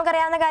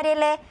 നമുക്കറിയാവുന്ന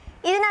കാര്യമല്ലേ.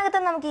 ഇതിനകത്ത്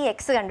നമുക്ക് ഈ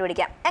എക്സ്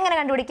കണ്ടുപിടിക്കാം. എങ്ങനെ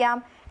കണ്ടുപിടിക്കാം?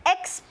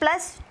 എക്സ്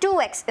പ്ലസ്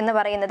 2x എന്ന്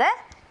പറയുന്നത്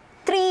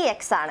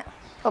 3x ആണ്.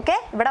 ഓക്കെ,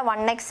 ഇവിടെ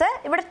 1x,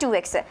 ഇവിടെ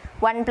 2x.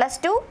 1 +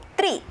 2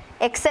 3.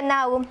 എക്സ് തന്നെ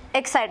ആവും,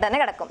 എക്സ് ആയിട്ട് തന്നെ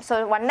കിടക്കും. സോ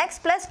 1x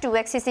 +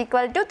 2x =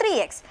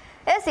 3x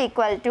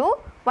 =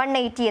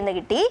 180 എന്ന്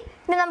കിട്ടി.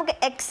 ഇനി നമുക്ക്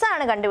എക്സ്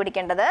ആണ്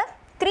കണ്ടുപിടിക്കേണ്ടത്.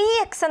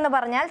 3x എന്ന്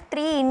പറഞ്ഞാൽ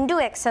 3 ഇൻറ്റു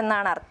എക്സ്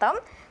എന്നാണ് അർത്ഥം.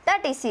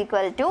 ദാറ്റ് ഈസ്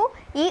ഈക്വൽ ടു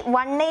ഈ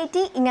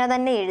 180 ഇങ്ങനെ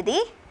തന്നെ എഴുതി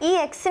ഈ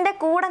എക്സിൻ്റെ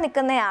കൂടെ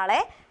നിൽക്കുന്നയാളെ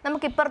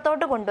നമുക്ക്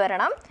ഇപ്പുറത്തോട്ട്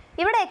കൊണ്ടുവരണം.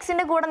 ഇവിടെ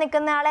എക്സിൻ്റെ കൂടെ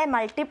നിൽക്കുന്നയാളെ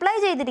മൾട്ടിപ്ലൈ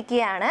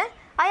ചെയ്തിരിക്കുകയാണ്.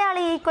 അയാൾ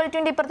ഈ ഈക്വൽ ടു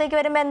ഇപ്പുറത്തേക്ക്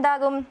വരുമ്പോൾ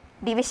എന്താകും?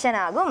 ഡിവിഷൻ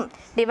ആകും.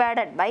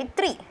 ഡിവൈഡഡ് ബൈ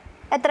 3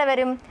 എത്ര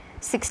വരും?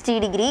 60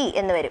 ഡിഗ്രി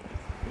എന്ന് വരും.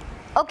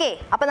 ഓക്കെ,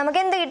 അപ്പോൾ നമുക്ക്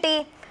എന്ത് കിട്ടി?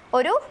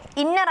 ഒരു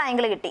ഇന്നർ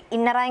ആംഗിൾ കിട്ടി.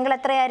 ഇന്നർ ആംഗിൾ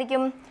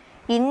എത്രയായിരിക്കും?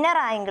 ഇന്നർ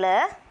ആംഗിൾ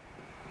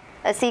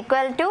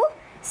 =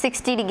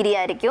 60 ഡിഗ്രി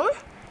ആയിരിക്കും.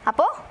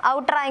 അപ്പോൾ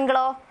ഔട്ടർ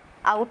ആംഗിളോ?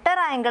 ഔട്ടർ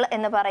ആംഗിൾ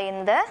എന്ന്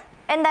പറയുന്നത്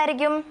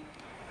എന്തായിരിക്കും?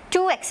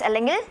 2x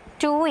അല്ലെങ്കിൽ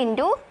 2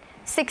 ഇൻറ്റു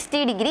 60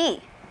 ഡിഗ്രി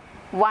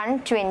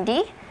 120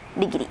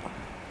 ഡിഗ്രി.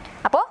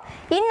 അപ്പോൾ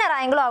ഇന്നർ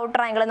ആംഗിളും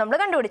ഔട്ടർ ആംഗിളും നമ്മൾ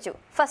കണ്ടുപിടിച്ചു.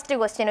 ഫസ്റ്റ്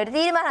ക്വസ്റ്റ്യൻ ഒരു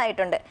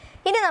തീരുമാനമായിട്ടുണ്ട്.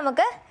 ഇനി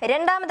നമുക്ക്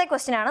രണ്ടാമത്തെ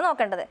ക്വസ്റ്റ്യൻ ആണ്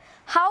നോക്കേണ്ടത്.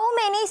 How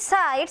many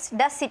sides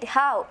does it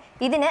have?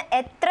 ഇതിന്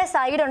എത്ര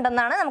സൈഡ്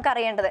ഉണ്ടെന്നാണ് നമുക്ക്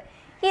അറിയേണ്ടത്.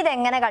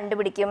 ഇതെങ്ങനെ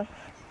കണ്ടുപിടിക്കും?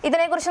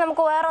 ഇതിനെക്കുറിച്ച്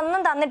നമുക്ക് വേറെ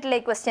ഒന്നും തന്നിട്ടില്ല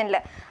ഈ ക്വസ്റ്റ്യനിൽ.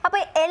 അപ്പോൾ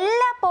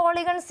എല്ലാ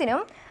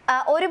പോളിഗൺസിനും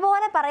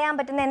ഒരുപോലെ പറയാൻ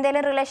പറ്റുന്ന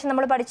എന്തെങ്കിലും റിലേഷൻ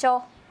നമ്മൾ പഠിച്ചോ?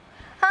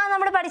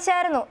 നമ്മൾ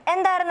പഠിച്ചായിരുന്നു.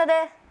 എന്തായിരുന്നത്?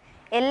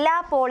 എല്ലാ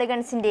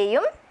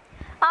പോളിഗൺസിൻ്റെയും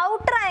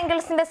ഔട്ടർ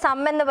ആംഗിൾസിൻ്റെ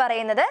സം എന്ന്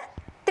പറയുന്നത്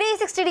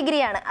 360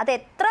 ഡിഗ്രിയാണ്. അത്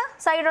എത്ര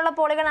സൈഡുള്ള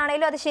പോളിഗൺ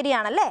ആണെങ്കിലും അത്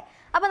ശരിയാണല്ലേ.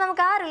 അപ്പോൾ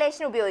നമുക്ക് ആ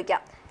റിലേഷൻ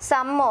ഉപയോഗിക്കാം.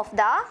 Some of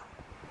the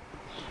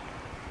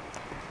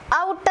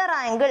outer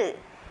angle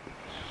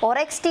or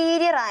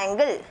exterior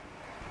angle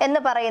എന്ന്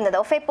പറയുന്നത്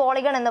ഓഫ് എ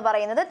പോളിഗൺ എന്ന്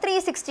പറയുന്നത്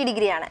 360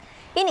 ഡിഗ്രിയാണ്.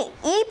 ഇനി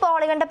ഈ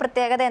പോളിഗണിൻ്റെ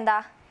പ്രത്യേകത എന്താ?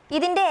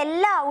 ഇതിൻ്റെ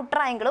എല്ലാ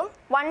ഔട്ടർ ആംഗിളും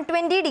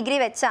 120 ഡിഗ്രി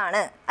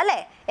വെച്ചാണ് അല്ലേ.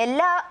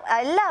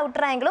 എല്ലാ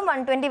ഔട്ടർ ആംഗിളും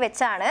 120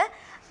 വെച്ചാണ്.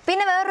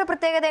 പിന്നെ വേറൊരു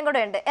പ്രത്യേകതയും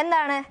കൂടെ ഉണ്ട്.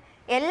 എന്താണ്?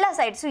 എല്ലാ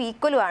സൈഡ്സും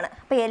ഈക്വലും ആണ്.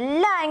 അപ്പോൾ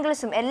എല്ലാ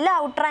ആംഗിൾസും എല്ലാ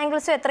ഔട്ടർ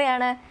ആംഗിൾസും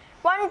എത്രയാണ്?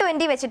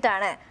 120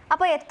 വെച്ചിട്ടാണ്.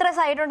 അപ്പോൾ എത്ര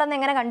സൈഡ് ഉണ്ടെന്ന്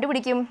എങ്ങനെ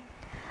കണ്ടുപിടിക്കും?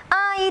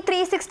 ഈ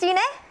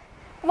 360നെ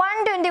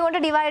 120 കൊണ്ട്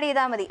ഡിവൈഡ്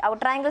ചെയ്താൽ മതി.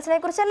 ഔട്ടർ ആംഗിൾസിനെ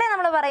കുറിച്ചല്ലേ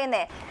നമ്മൾ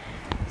പറയുന്നത്.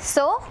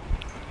 So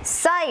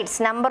sides,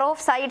 number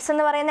of sides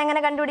എന്ന് പറയുന്നത്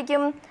എങ്ങനെ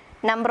കണ്ടുപിടിക്കും?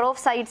 നമ്പർ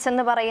ഓഫ് സൈഡ്സ്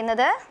എന്ന്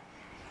പറയുന്നത്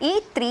ഈ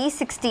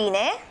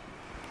 360നെ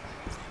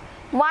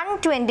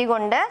 120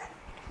 കൊണ്ട്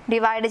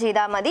ഡിവൈഡ്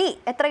ചെയ്താൽ മതി.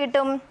 എത്ര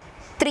കിട്ടും?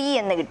 3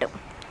 എന്ന് കിട്ടും.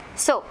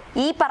 സോ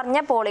ഈ പറഞ്ഞ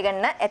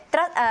പോളിഗണിന്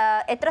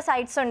എത്ര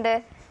സൈഡ്സ് ഉണ്ട്?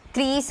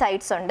 3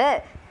 സൈഡ്സ് ഉണ്ട്.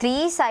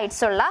 3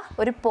 സൈഡ്സ് ഉള്ള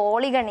ഒരു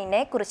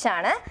പോളിഗണിനെ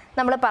കുറിച്ചാണ്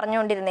നമ്മൾ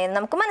പറഞ്ഞുകൊണ്ടിരുന്നതെന്ന്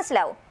നമുക്ക്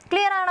മനസ്സിലാവും.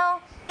 ക്ലിയർ ആണോ?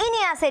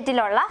 ഇനി ആ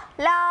സെറ്റിലുള്ള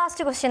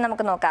ലാസ്റ്റ് ക്വസ്റ്റ്യൻ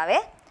നമുക്ക് നോക്കാവേ.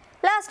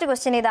 ലാസ്റ്റ്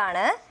ക്വസ്റ്റ്യൻ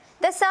ഇതാണ്.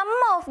 The sum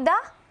of the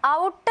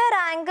outer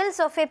angles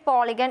of a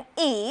polygon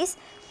is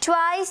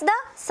twice the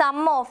sum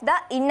of the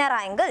inner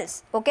angles.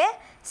 Okay?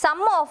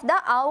 Sum of the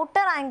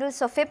outer angles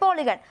of a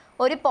polygon.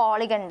 ഒരു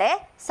പോളിഗണിൻ്റെ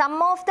some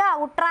of the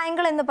outer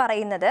angle എന്ന്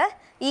പറയുന്നത്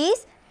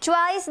is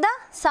twice the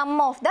sum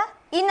of the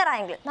inner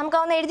angle.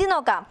 നമുക്കൊന്ന് എഴുതി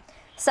നോക്കാം.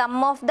 Some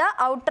of the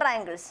outer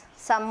angles,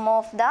 some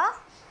of the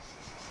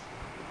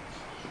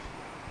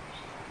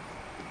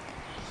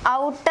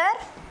outer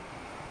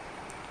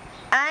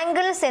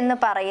angles എന്ന്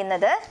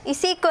പറയുന്നത്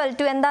is equal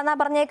to എന്താന്നാ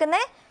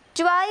പറഞ്ഞേക്കുന്നത്?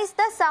 Twice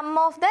the sum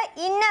of the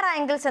inner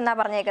angles എന്നാ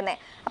പറഞ്ഞേക്കുന്നത്.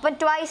 അപ്പം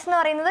ട്വൈസ് എന്ന്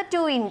പറയുന്നത്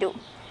 2 into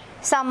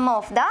some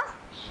of the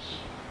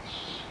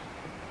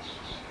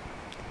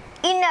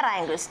inner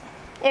angles.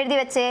 എഴുതി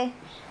വെച്ചേ.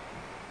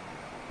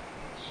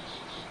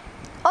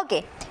 ഓക്കെ,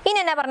 ഇനി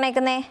എന്നാ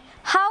പറഞ്ഞേക്കുന്നത്?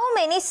 How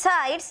many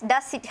sides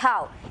does it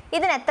have?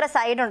 ഇതിന് എത്ര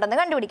സൈഡ് ഉണ്ടെന്ന്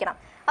കണ്ടുപിടിക്കണം.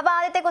 അപ്പോൾ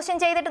ആദ്യത്തെ ക്വസ്റ്റ്യൻ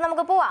ചെയ്തിട്ട്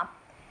നമുക്ക് പോവാം.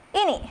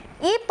 ഇനി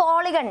ഈ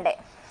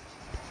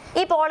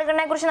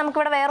പോളിഗണിനെ കുറിച്ച്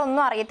നമുക്കിവിടെ വേറെ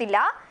ഒന്നും അറിയത്തില്ല.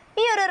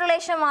 ഈ ഒരു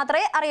റിലേഷൻ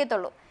മാത്രമേ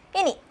അറിയത്തുള്ളൂ.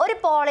 ഇനി ഒരു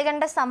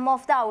പോളിഗണിൻ്റെ some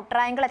of the outer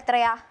angle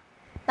എത്രയാ?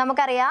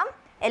 നമുക്കറിയാം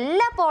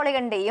എല്ലാ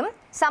പോളിഗണിൻ്റെയും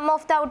some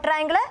of the outer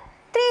angle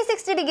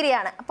 360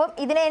 ഡിഗ്രിയാണ്. അപ്പം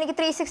ഇതിനെ എനിക്ക്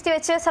 360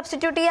 വെച്ച്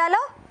സബ്സ്റ്റിറ്റ്യൂട്ട്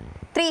ചെയ്യാലോ.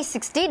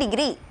 360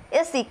 degree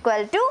is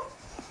equal to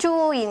 2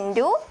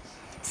 into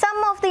some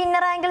of the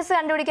inner angles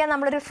കണ്ടുപിടിക്കാൻ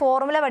നമ്മളൊരു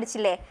ഫോർമുല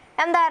പഠിച്ചില്ലേ?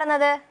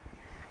 എന്തായിരുന്നത്?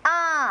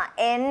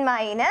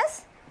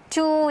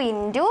 n-2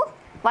 ഇൻറ്റു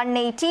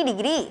 180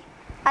 ഡിഗ്രി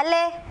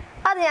അല്ലേ?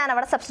 അത് ഞാൻ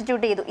അവിടെ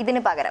സബ്സ്റ്റിറ്റ്യൂട്ട് ചെയ്തു ഇതിന്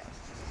പകരം.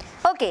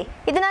 ഓക്കെ,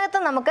 ഇതിനകത്ത്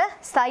നമുക്ക്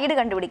സൈഡ്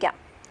കണ്ടുപിടിക്കാം.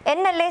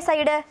 n അല്ലേ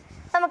സൈഡ്?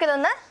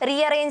 നമുക്കിതൊന്ന്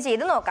റീഅറേഞ്ച്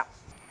ചെയ്ത് നോക്കാം.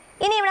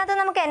 ഇനി ഇതിനകത്ത്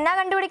നമുക്ക് എന്നാ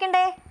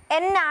കണ്ടുപിടിക്കണ്ടേ?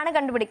 n ആണ്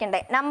കണ്ടുപിടിക്കണ്ടേ.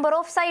 നമ്പർ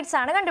ഓഫ് സൈഡ്സ്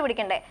ആണ്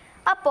കണ്ടുപിടിക്കണ്ടേ.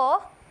 അപ്പോൾ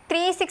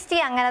 360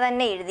 അങ്ങനെ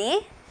തന്നെ എഴുതി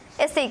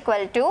is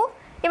equal to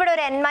ഇവിടെ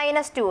ഒരു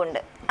n-2 ഉണ്ട്,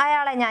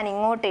 അയാളെ ഞാൻ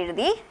ഇങ്ങോട്ട്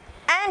എഴുതി.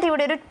 ആൻഡ്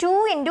ഇവിടെ ഒരു 2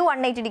 ×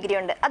 180 ഡിഗ്രി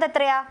ഉണ്ട്,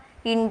 അതെത്രയാ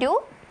ഇൻറ്റു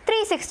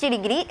 360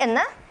 ഡിഗ്രി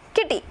എന്ന്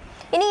കിട്ടി.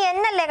 ഇനി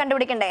n അല്ലേ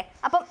കണ്ടുപിടിക്കണ്ടേ,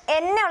 അപ്പം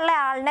n ഉള്ള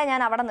ആളിനെ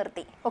ഞാൻ അവിടെ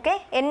നിർത്തി. ഓക്കെ,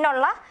 n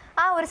ഉള്ള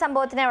ആ ഒരു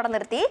സംഭവത്തിനെ അവിടെ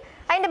നിർത്തി.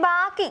 അതിൻ്റെ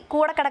ബാക്കി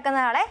കൂടെ കിടക്കുന്ന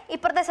ആളെ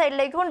ഇപ്പുറത്തെ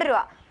സൈഡിലേക്ക്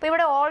കൊണ്ടുവരിക. അപ്പോൾ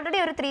ഇവിടെ ഓൾറെഡി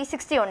ഒരു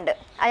 360 ഉണ്ട്,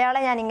 അയാളെ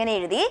ഞാൻ ഇങ്ങനെ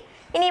എഴുതി.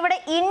 ഇനി ഇവിടെ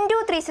ഇൻറ്റു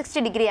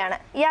 360 ഡിഗ്രിയാണ്,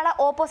 ഇയാളെ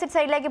ഓപ്പോസിറ്റ്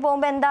സൈഡിലേക്ക്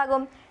പോകുമ്പോൾ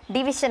എന്താകും,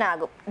 ഡിവിഷൻ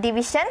ആകും.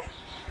 Division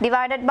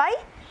divided by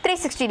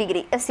 360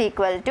 degree is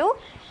equal to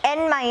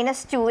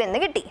n-2 എന്ന്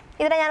കിട്ടി.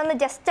 ഇതിനെ ഞാനൊന്ന്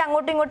ജസ്റ്റ്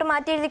അങ്ങോട്ടും ഇങ്ങോട്ടും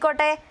മാറ്റി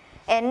എഴുതിക്കോട്ടെ.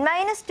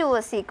 n-2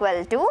 is equal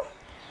to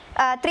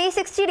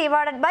 360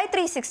 divided by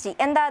 360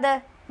 എന്താ അത്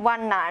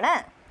 1 ആണ്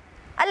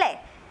അല്ലേ.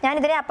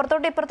 ഞാനിതിനെ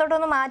അപ്പുറത്തോട്ടും ഇപ്പുറത്തോട്ടും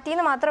ഒന്ന്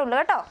മാറ്റിയെന്ന് മാത്രമേ ഉള്ളൂ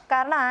കേട്ടോ,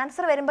 കാരണം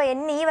ആൻസർ വരുമ്പോൾ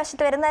n ഈ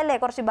വശത്ത് വരുന്നതല്ലേ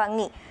കുറച്ച്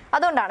ഭംഗി,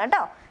 അതുകൊണ്ടാണ്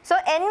കേട്ടോ. So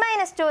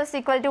n-2 is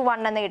equal to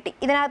 1 എന്ന് കിട്ടി.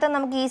 ഇതിനകത്ത്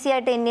നമുക്ക് ഈസി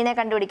ആയിട്ട് n-നെ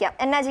കണ്ടുപിടിക്കാം.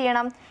 എന്നാ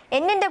ചെയ്യണം,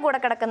 n-ന്റെ കൂടെ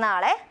കിടക്കുന്ന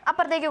ആളെ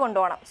അപ്പുറത്തേക്ക്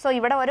കൊണ്ടുപോകണം. സോ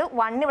ഇവിടെ ഒരു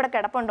 1 ഇവിടെ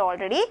കിടപ്പുണ്ട്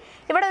ഓൾറെഡി,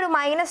 ഇവിടെ ഒരു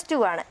 -2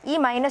 ആണ്. ഈ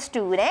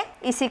 -2നെ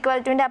is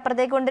equal to-ന്റെ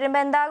അപ്പുറത്തേക്ക്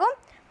കൊണ്ടുവരുമ്പോൾ എന്താകും,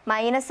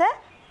 മൈനസ്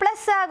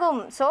പ്ലസ് ആകും.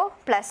 So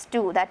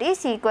 +2 that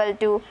is equal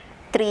to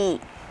 3.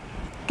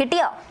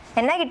 കിട്ടിയോ,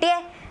 എന്നാ കിട്ടിയേ,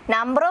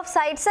 നമ്പർ ഓഫ്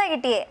സൈഡ്സാണ്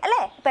കിട്ടിയേ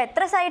അല്ലേ. ഇപ്പം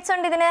എത്ര സൈഡ്സ്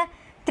ഉണ്ട് ഇതിന്,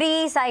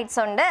 3 സൈഡ്സ്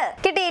ഉണ്ട്,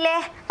 കിട്ടിയില്ലേ.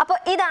 അപ്പോൾ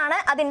ഇതാണ്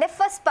അതിൻ്റെ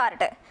ഫസ്റ്റ്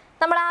പാർട്ട്.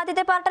 നമ്മൾ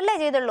ആദ്യത്തെ പാർട്ടല്ലേ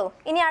ചെയ്തുള്ളൂ,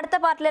 ഇനി അടുത്ത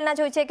പാർട്ടിൽ എന്നാ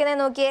ചോദിച്ചേക്കുന്നത്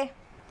നോക്കിയേ,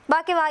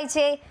 ബാക്കി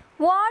വായിച്ചേ.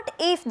 What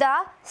if the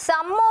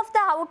sum of the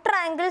outer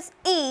angles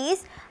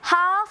is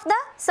half the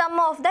sum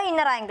of the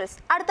inner angles.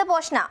 അടുത്ത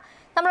പോർഷനാ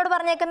നമ്മളോട്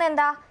പറഞ്ഞേക്കുന്നത്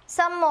എന്താ,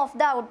 some of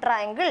the outer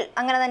angle,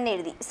 അങ്ങനെ തന്നെ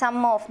എഴുതി. Some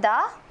of the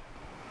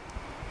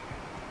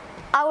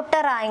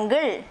outer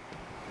angle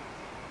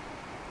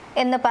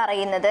എന്ന്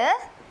പറയുന്നത്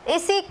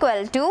is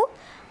equal to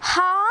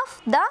half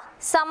the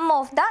sum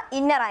of the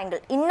inner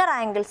angle. Inner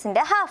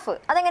ആംഗിൾസിൻ്റെ half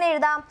അതെങ്ങനെ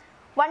എഴുതാം,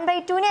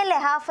 1/2 അല്ലേ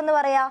ഹാഫ് എന്ന്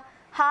പറയാ,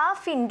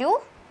 half into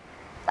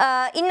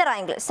inner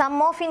angle, some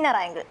of inner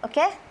angle.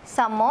 Okay,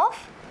 some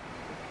of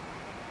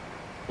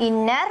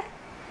inner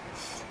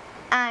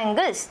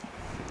angles.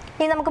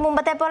 ഇനി നമുക്ക്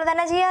മുമ്പത്തെ പോലെ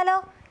തന്നെ ചെയ്യാലോ.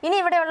 ഇനി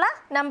ഇവിടെയുള്ള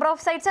നമ്പർ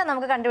ഓഫ് സൈഡ്സ്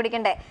നമുക്ക്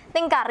കണ്ടുപിടിക്കണ്ടേ,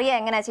 നിങ്ങൾക്ക് അറിയാം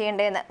എങ്ങനെയാണ്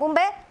ചെയ്യേണ്ടതെന്ന്,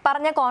 മുമ്പേ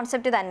പറഞ്ഞ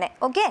കോൺസെപ്റ്റ് തന്നെ.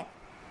 Okay,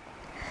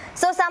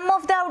 so some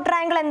of the outer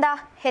angle എന്താ,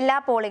 എല്ലാ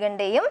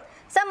പോളിഗണിൻ്റെയും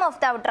some of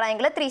the outer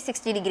angle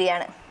 360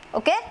 ഡിഗ്രിയാണ്.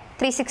 ഓക്കെ,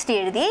 360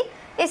 എഴുതി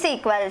is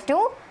equal to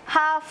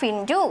half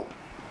into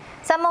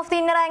some of the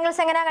inner angles.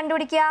 എങ്ങനെയാണ്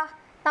കണ്ടുപിടിക്കുക,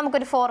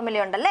 നമുക്കൊരു ഫോർമുല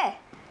ഉണ്ടല്ലേ,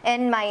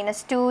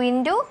 n-2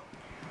 ഇൻറ്റു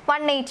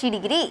 180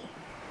 ഡിഗ്രി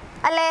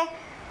അല്ലേ,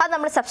 അത്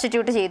നമ്മൾ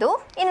സബ്സ്റ്റിറ്റ്യൂട്ട് ചെയ്തു.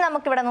 ഇനി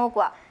നമുക്കിവിടെ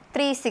നോക്കുക,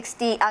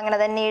 360 അങ്ങനെ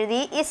തന്നെ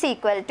എഴുതി is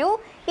equal to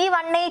ഈ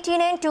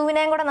 180നെയും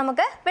 2നെയും കൂടെ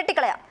നമുക്ക്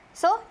വെട്ടിക്കളയാം.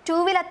 സോ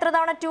 2-ൽ എത്ര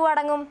തവണ 2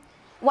 അടങ്ങും,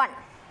 1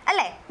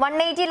 അല്ലേ.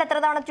 180ൽ എത്ര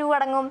തവണ 2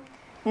 അടങ്ങും,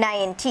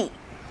 90.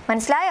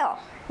 മനസ്സിലായോ,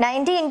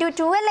 90 ഇൻറ്റു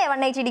 2 അല്ലേ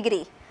 180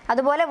 ഡിഗ്രി,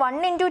 അതുപോലെ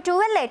 1 ഇൻറ്റു 2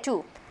 അല്ലേ 2,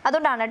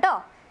 അതുകൊണ്ടാണ് കേട്ടോ.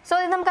 സോ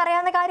ഇത്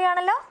നമുക്കറിയാവുന്ന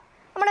കാര്യമാണല്ലോ,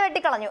 നമ്മൾ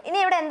വെട്ടിക്കളഞ്ഞു. ഇനി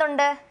ഇവിടെ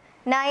എന്തുണ്ട്,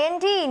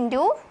 90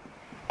 ഇൻറ്റു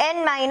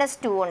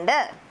n-2 ഉണ്ട്.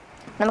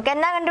 നമുക്ക്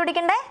എന്നാ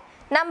കണ്ടുപിടിക്കണ്ടേ,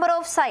 നമ്പർ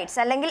ഓഫ് സൈഡ്സ്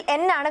അല്ലെങ്കിൽ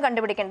n ആണ്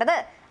കണ്ടുപിടിക്കേണ്ടത്.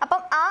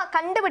 അപ്പം ആ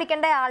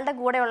കണ്ടുപിടിക്കേണ്ട ആളുടെ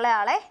കൂടെയുള്ള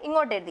ആളെ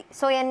ഇങ്ങോട്ട് എഴുതി.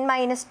 സോ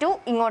n-2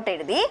 ഇങ്ങോട്ട്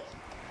എഴുതി.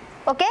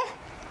 ഓക്കെ,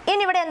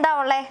 ഇനി ഇവിടെ എന്താ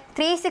ഉള്ളത്,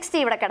 360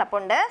 ഇവിടെ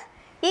കിടപ്പുണ്ട്.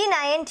 ഈ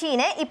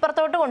 90നെ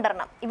ഇപ്പുറത്തോട്ട്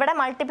കൊണ്ടുവരണം, ഇവിടെ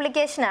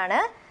മൾട്ടിപ്ലിക്കേഷൻ ആണ്.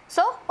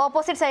 സോ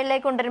ഓപ്പോസിറ്റ്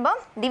സൈഡിലേക്ക് കൊണ്ടുവരുമ്പം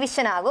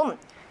ഡിവിഷൻ ആകും.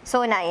 സോ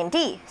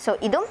 90, സോ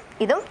ഇതും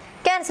ഇതും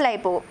ക്യാൻസൽ ആയി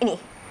പോകും. ഇനി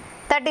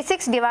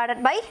 36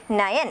 ഡിവൈഡഡ് ബൈ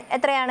 9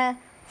 എത്രയാണ്,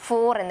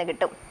 4 എന്ന്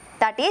കിട്ടും.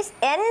 That is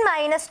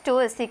n-2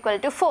 is equal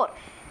to 4.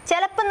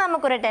 ചിലപ്പം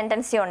നമുക്കൊരു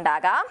ടെൻഡൻസി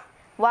ഉണ്ടാകാം,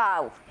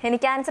 വാവ്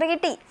എനിക്ക് ആൻസർ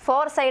കിട്ടി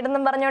 4 സൈഡ്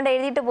എന്നും പറഞ്ഞുകൊണ്ട്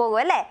എഴുതിയിട്ട് പോകും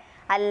അല്ലേ.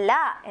 അല്ല,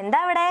 എന്താ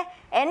ഇവിടെ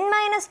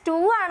n-2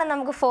 ആണ്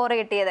നമുക്ക് 4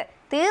 കിട്ടിയത്.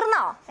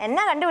 തീർന്നോ,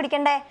 എന്നാ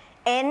കണ്ടുപിടിക്കണ്ടേ,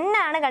 n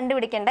ആണ്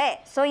കണ്ടുപിടിക്കണ്ടേ.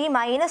 സോ ഈ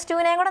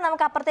 -2നെയും കൂടെ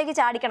നമുക്ക് അപ്പുറത്തേക്ക്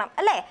ചാടിക്കണം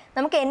അല്ലേ,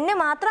 നമുക്ക് n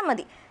മാത്രം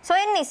മതി. So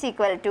n is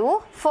equal to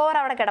 4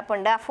 അവിടെ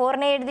കിടപ്പുണ്ട്, ആ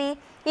 4നെ എഴുതി.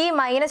 ഈ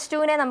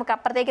 -2നെ നമുക്ക്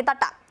അപ്പുറത്തേക്ക്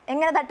തട്ടാം.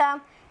 എങ്ങനെ തട്ടാം,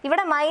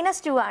 ഇവിടെ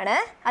 -2 ആണ്,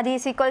 അത്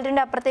ഈസ് ഈക്വൽ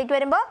ടുൻ്റെ അപ്പുറത്തേക്ക്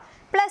വരുമ്പോൾ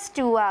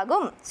 +2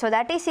 ആകും. So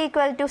that is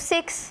equal to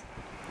 6.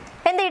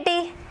 എന്ത് കിട്ടി,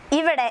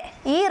 ഇവിടെ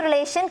ഈ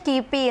റിലേഷൻ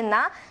കീപ്പ് ചെയ്യുന്ന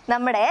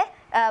നമ്മുടെ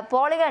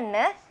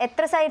പോളിഗണിന്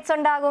എത്ര സൈഡ്സ്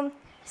ഉണ്ടാകും,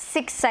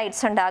 6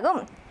 സൈഡ്സ് ഉണ്ടാകും.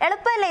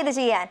 എളുപ്പമല്ലേ ഇത്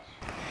ചെയ്യാൻ.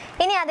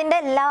 ഇനി അതിൻ്റെ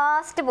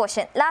ലാസ്റ്റ്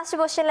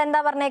പോർഷനിൽ എന്താ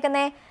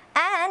പറഞ്ഞേക്കുന്നത്,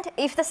 ആൻഡ്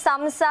ഇഫ് ദ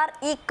സംസ് ആർ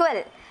ഈക്വൽ.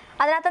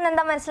 അതിനകത്ത് നിന്ന്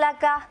എന്താ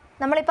മനസ്സിലാക്കുക,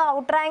 നമ്മളിപ്പോൾ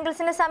ഔട്ടർ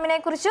ആംഗിൾസിൻ്റെ സമ്മിനെ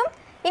കുറിച്ചും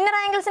ഇന്നർ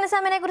ആംഗിൾസിൻ്റെ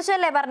സമ്മിനെ കുറിച്ചും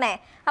അല്ലേ പറഞ്ഞേ.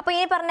 അപ്പോൾ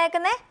ഇനി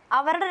പറഞ്ഞേക്കുന്നത്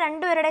അവരുടെ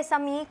രണ്ടുപേരുടെ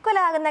സം ഈക്വൽ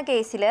ആകുന്ന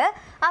കേസിൽ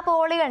ആ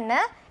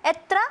പോളിഗണിന്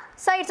എത്ര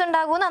സൈഡ്സ്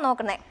ഉണ്ടാകുമെന്നാണ്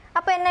നോക്കുന്നത്.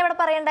 അപ്പോൾ എന്നെ ഇവിടെ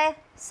പറയണ്ടേ,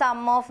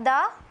 some of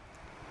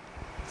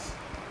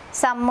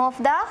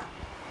the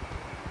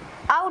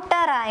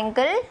outer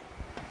angle,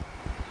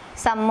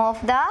 sum of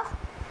the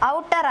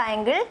outer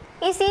angle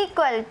is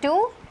equal to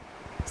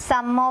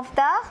sum of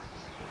the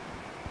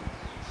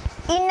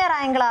inner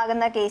angle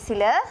ആകുന്ന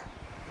കേസിൽ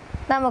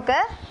നമുക്ക്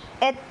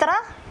എത്ര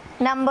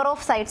നമ്പർ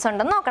ഓഫ് സൈഡ്സ്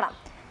ഉണ്ടെന്ന് നോക്കണം.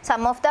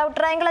 Some of the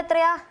outer angle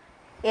എത്രയാ,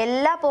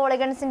 എല്ലാ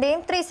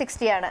പോളിഗൺസിൻ്റെയും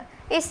 360 ആണ്,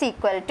 is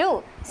equal to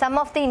some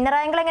of the inner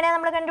angle. എങ്ങനെയാണ്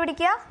നമ്മൾ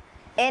കണ്ടുപിടിക്കുക,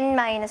 n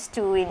മൈനസ്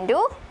 2 ഇൻറ്റു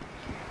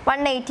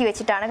 180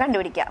 വെച്ചിട്ടാണ്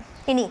കണ്ടുപിടിക്കുക.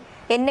 ഇനി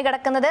n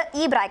കിടക്കുന്നത്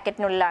ഈ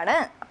ബ്രാക്കറ്റിനുള്ളിലാണ്.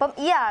 അപ്പം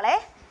ഇയാളെ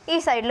ഈ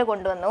സൈഡിൽ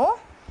കൊണ്ടുവന്നു.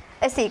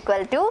 is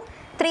equal to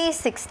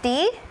 360.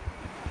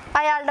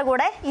 അയാളുടെ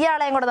കൂടെ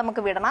ഇയാളെയും കൂടെ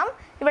നമുക്ക് വിടണം.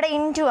 ഇവിടെ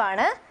ഇൻറ്റു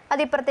ആണ്,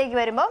 അത് ഇപ്പുറത്തേക്ക്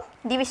വരുമ്പോൾ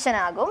ഡിവിഷൻ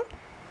ആകും.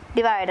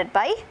 Divided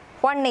by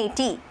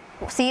 180.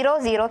 0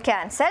 0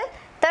 cancel.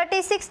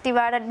 36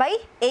 divided by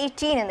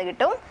 18 എന്ന്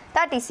കിട്ടും.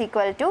 ദാറ്റ് ഈസ്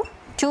ഈക്വൽ ടു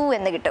 2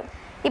 എന്ന് കിട്ടും.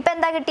 ഇപ്പം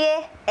എന്താ കിട്ടിയേ?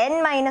 n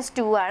മൈനസ്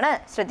 2 ആണ്.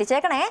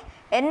 ശ്രദ്ധിച്ചേക്കണേ,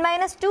 n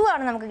മൈനസ് 2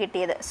 ആണ് നമുക്ക്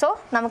കിട്ടിയത്. സോ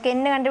നമുക്ക്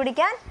n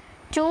കണ്ടുപിടിക്കാൻ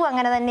 2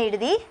 അങ്ങനെ തന്നെ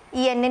എഴുതി.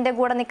 ഈ എന്നിൻ്റെ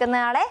കൂടെ നിൽക്കുന്ന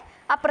ആളെ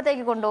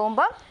അപ്പുറത്തേക്ക്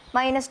കൊണ്ടുപോകുമ്പോൾ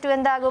 -2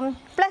 എന്താകും?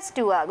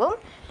 +2 ആകും.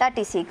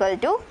 That is equal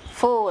to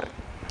 4.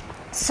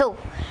 So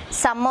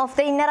some of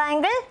the inner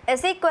angle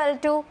is equal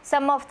to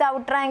some of the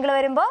outer angle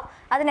വരുമ്പോൾ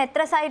അതിന്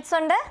എത്ര സൈഡ്സ്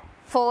ഉണ്ട്?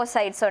 4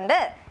 സൈഡ്സ് ഉണ്ട്.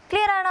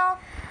 ക്ലിയർ ആണോ?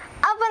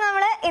 അപ്പോൾ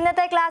നമ്മൾ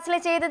ഇന്നത്തെ ക്ലാസ്സിൽ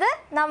ചെയ്തത്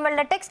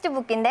നമ്മളുടെ ടെക്സ്റ്റ്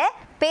ബുക്കിൻ്റെ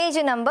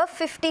പേജ് നമ്പർ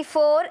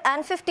 54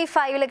 ആൻഡ്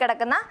 55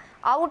 കിടക്കുന്ന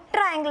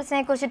ഔട്ടർ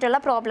ആംഗിൾസിനെ കുറിച്ചിട്ടുള്ള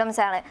പ്രോബ്ലംസ്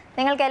ആണ്.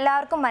 നിങ്ങൾക്ക്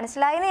എല്ലാവർക്കും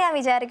മനസ്സിലായെന്ന് ഞാൻ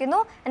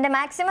വിചാരിക്കുന്നു. എൻ്റെ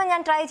മാക്സിമം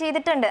ഞാൻ ട്രൈ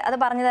ചെയ്തിട്ടുണ്ട് അത്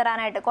പറഞ്ഞു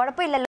തരാനായിട്ട്.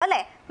 കുഴപ്പമില്ലല്ലോ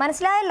അല്ലേ?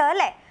 മനസ്സിലായല്ലോ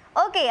അല്ലേ?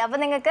 ഓക്കെ. അപ്പോൾ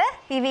നിങ്ങൾക്ക്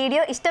ഈ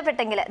വീഡിയോ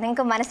ഇഷ്ടപ്പെട്ടെങ്കിൽ,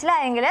 നിങ്ങൾക്ക്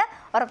മനസ്സിലായെങ്കിൽ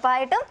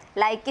ഉറപ്പായിട്ടും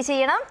ലൈക്ക്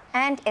ചെയ്യണം.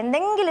 ആൻഡ്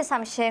എന്തെങ്കിലും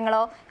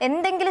സംശയങ്ങളോ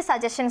എന്തെങ്കിലും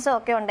സജഷൻസോ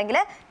ഒക്കെ ഉണ്ടെങ്കിൽ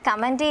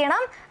കമൻറ്റ്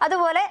ചെയ്യണം.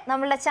 അതുപോലെ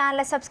നമ്മളുടെ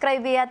ചാനൽ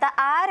സബ്സ്ക്രൈബ് ചെയ്യാത്ത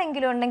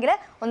ആരെങ്കിലും ഉണ്ടെങ്കിൽ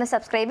ഒന്ന്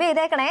സബ്സ്ക്രൈബ്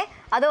ചെയ്തേക്കണേ.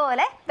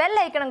 അതുപോലെ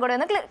ബെല്ലൈക്കണം കൂടെ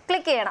ഒന്ന്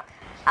ക്ലിക്ക് ചെയ്യണം.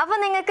 അപ്പോൾ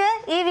നിങ്ങൾക്ക്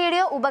ഈ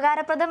വീഡിയോ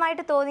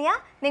ഉപകാരപ്രദമായിട്ട് തോന്നിയാൽ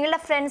നിങ്ങളുടെ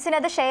ഫ്രണ്ട്സിന്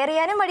അത് ഷെയർ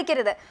ചെയ്യാനും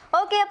മടിക്കരുത്.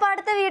 ഓക്കെ. അപ്പോൾ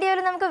അടുത്ത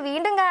വീഡിയോയിൽ നമുക്ക്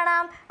വീണ്ടും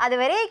കാണാം.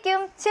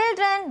 അതുവരേക്കും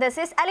children, this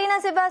is Aleena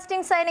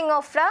Sebastian signing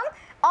off from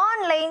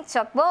online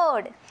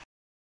chalkboard.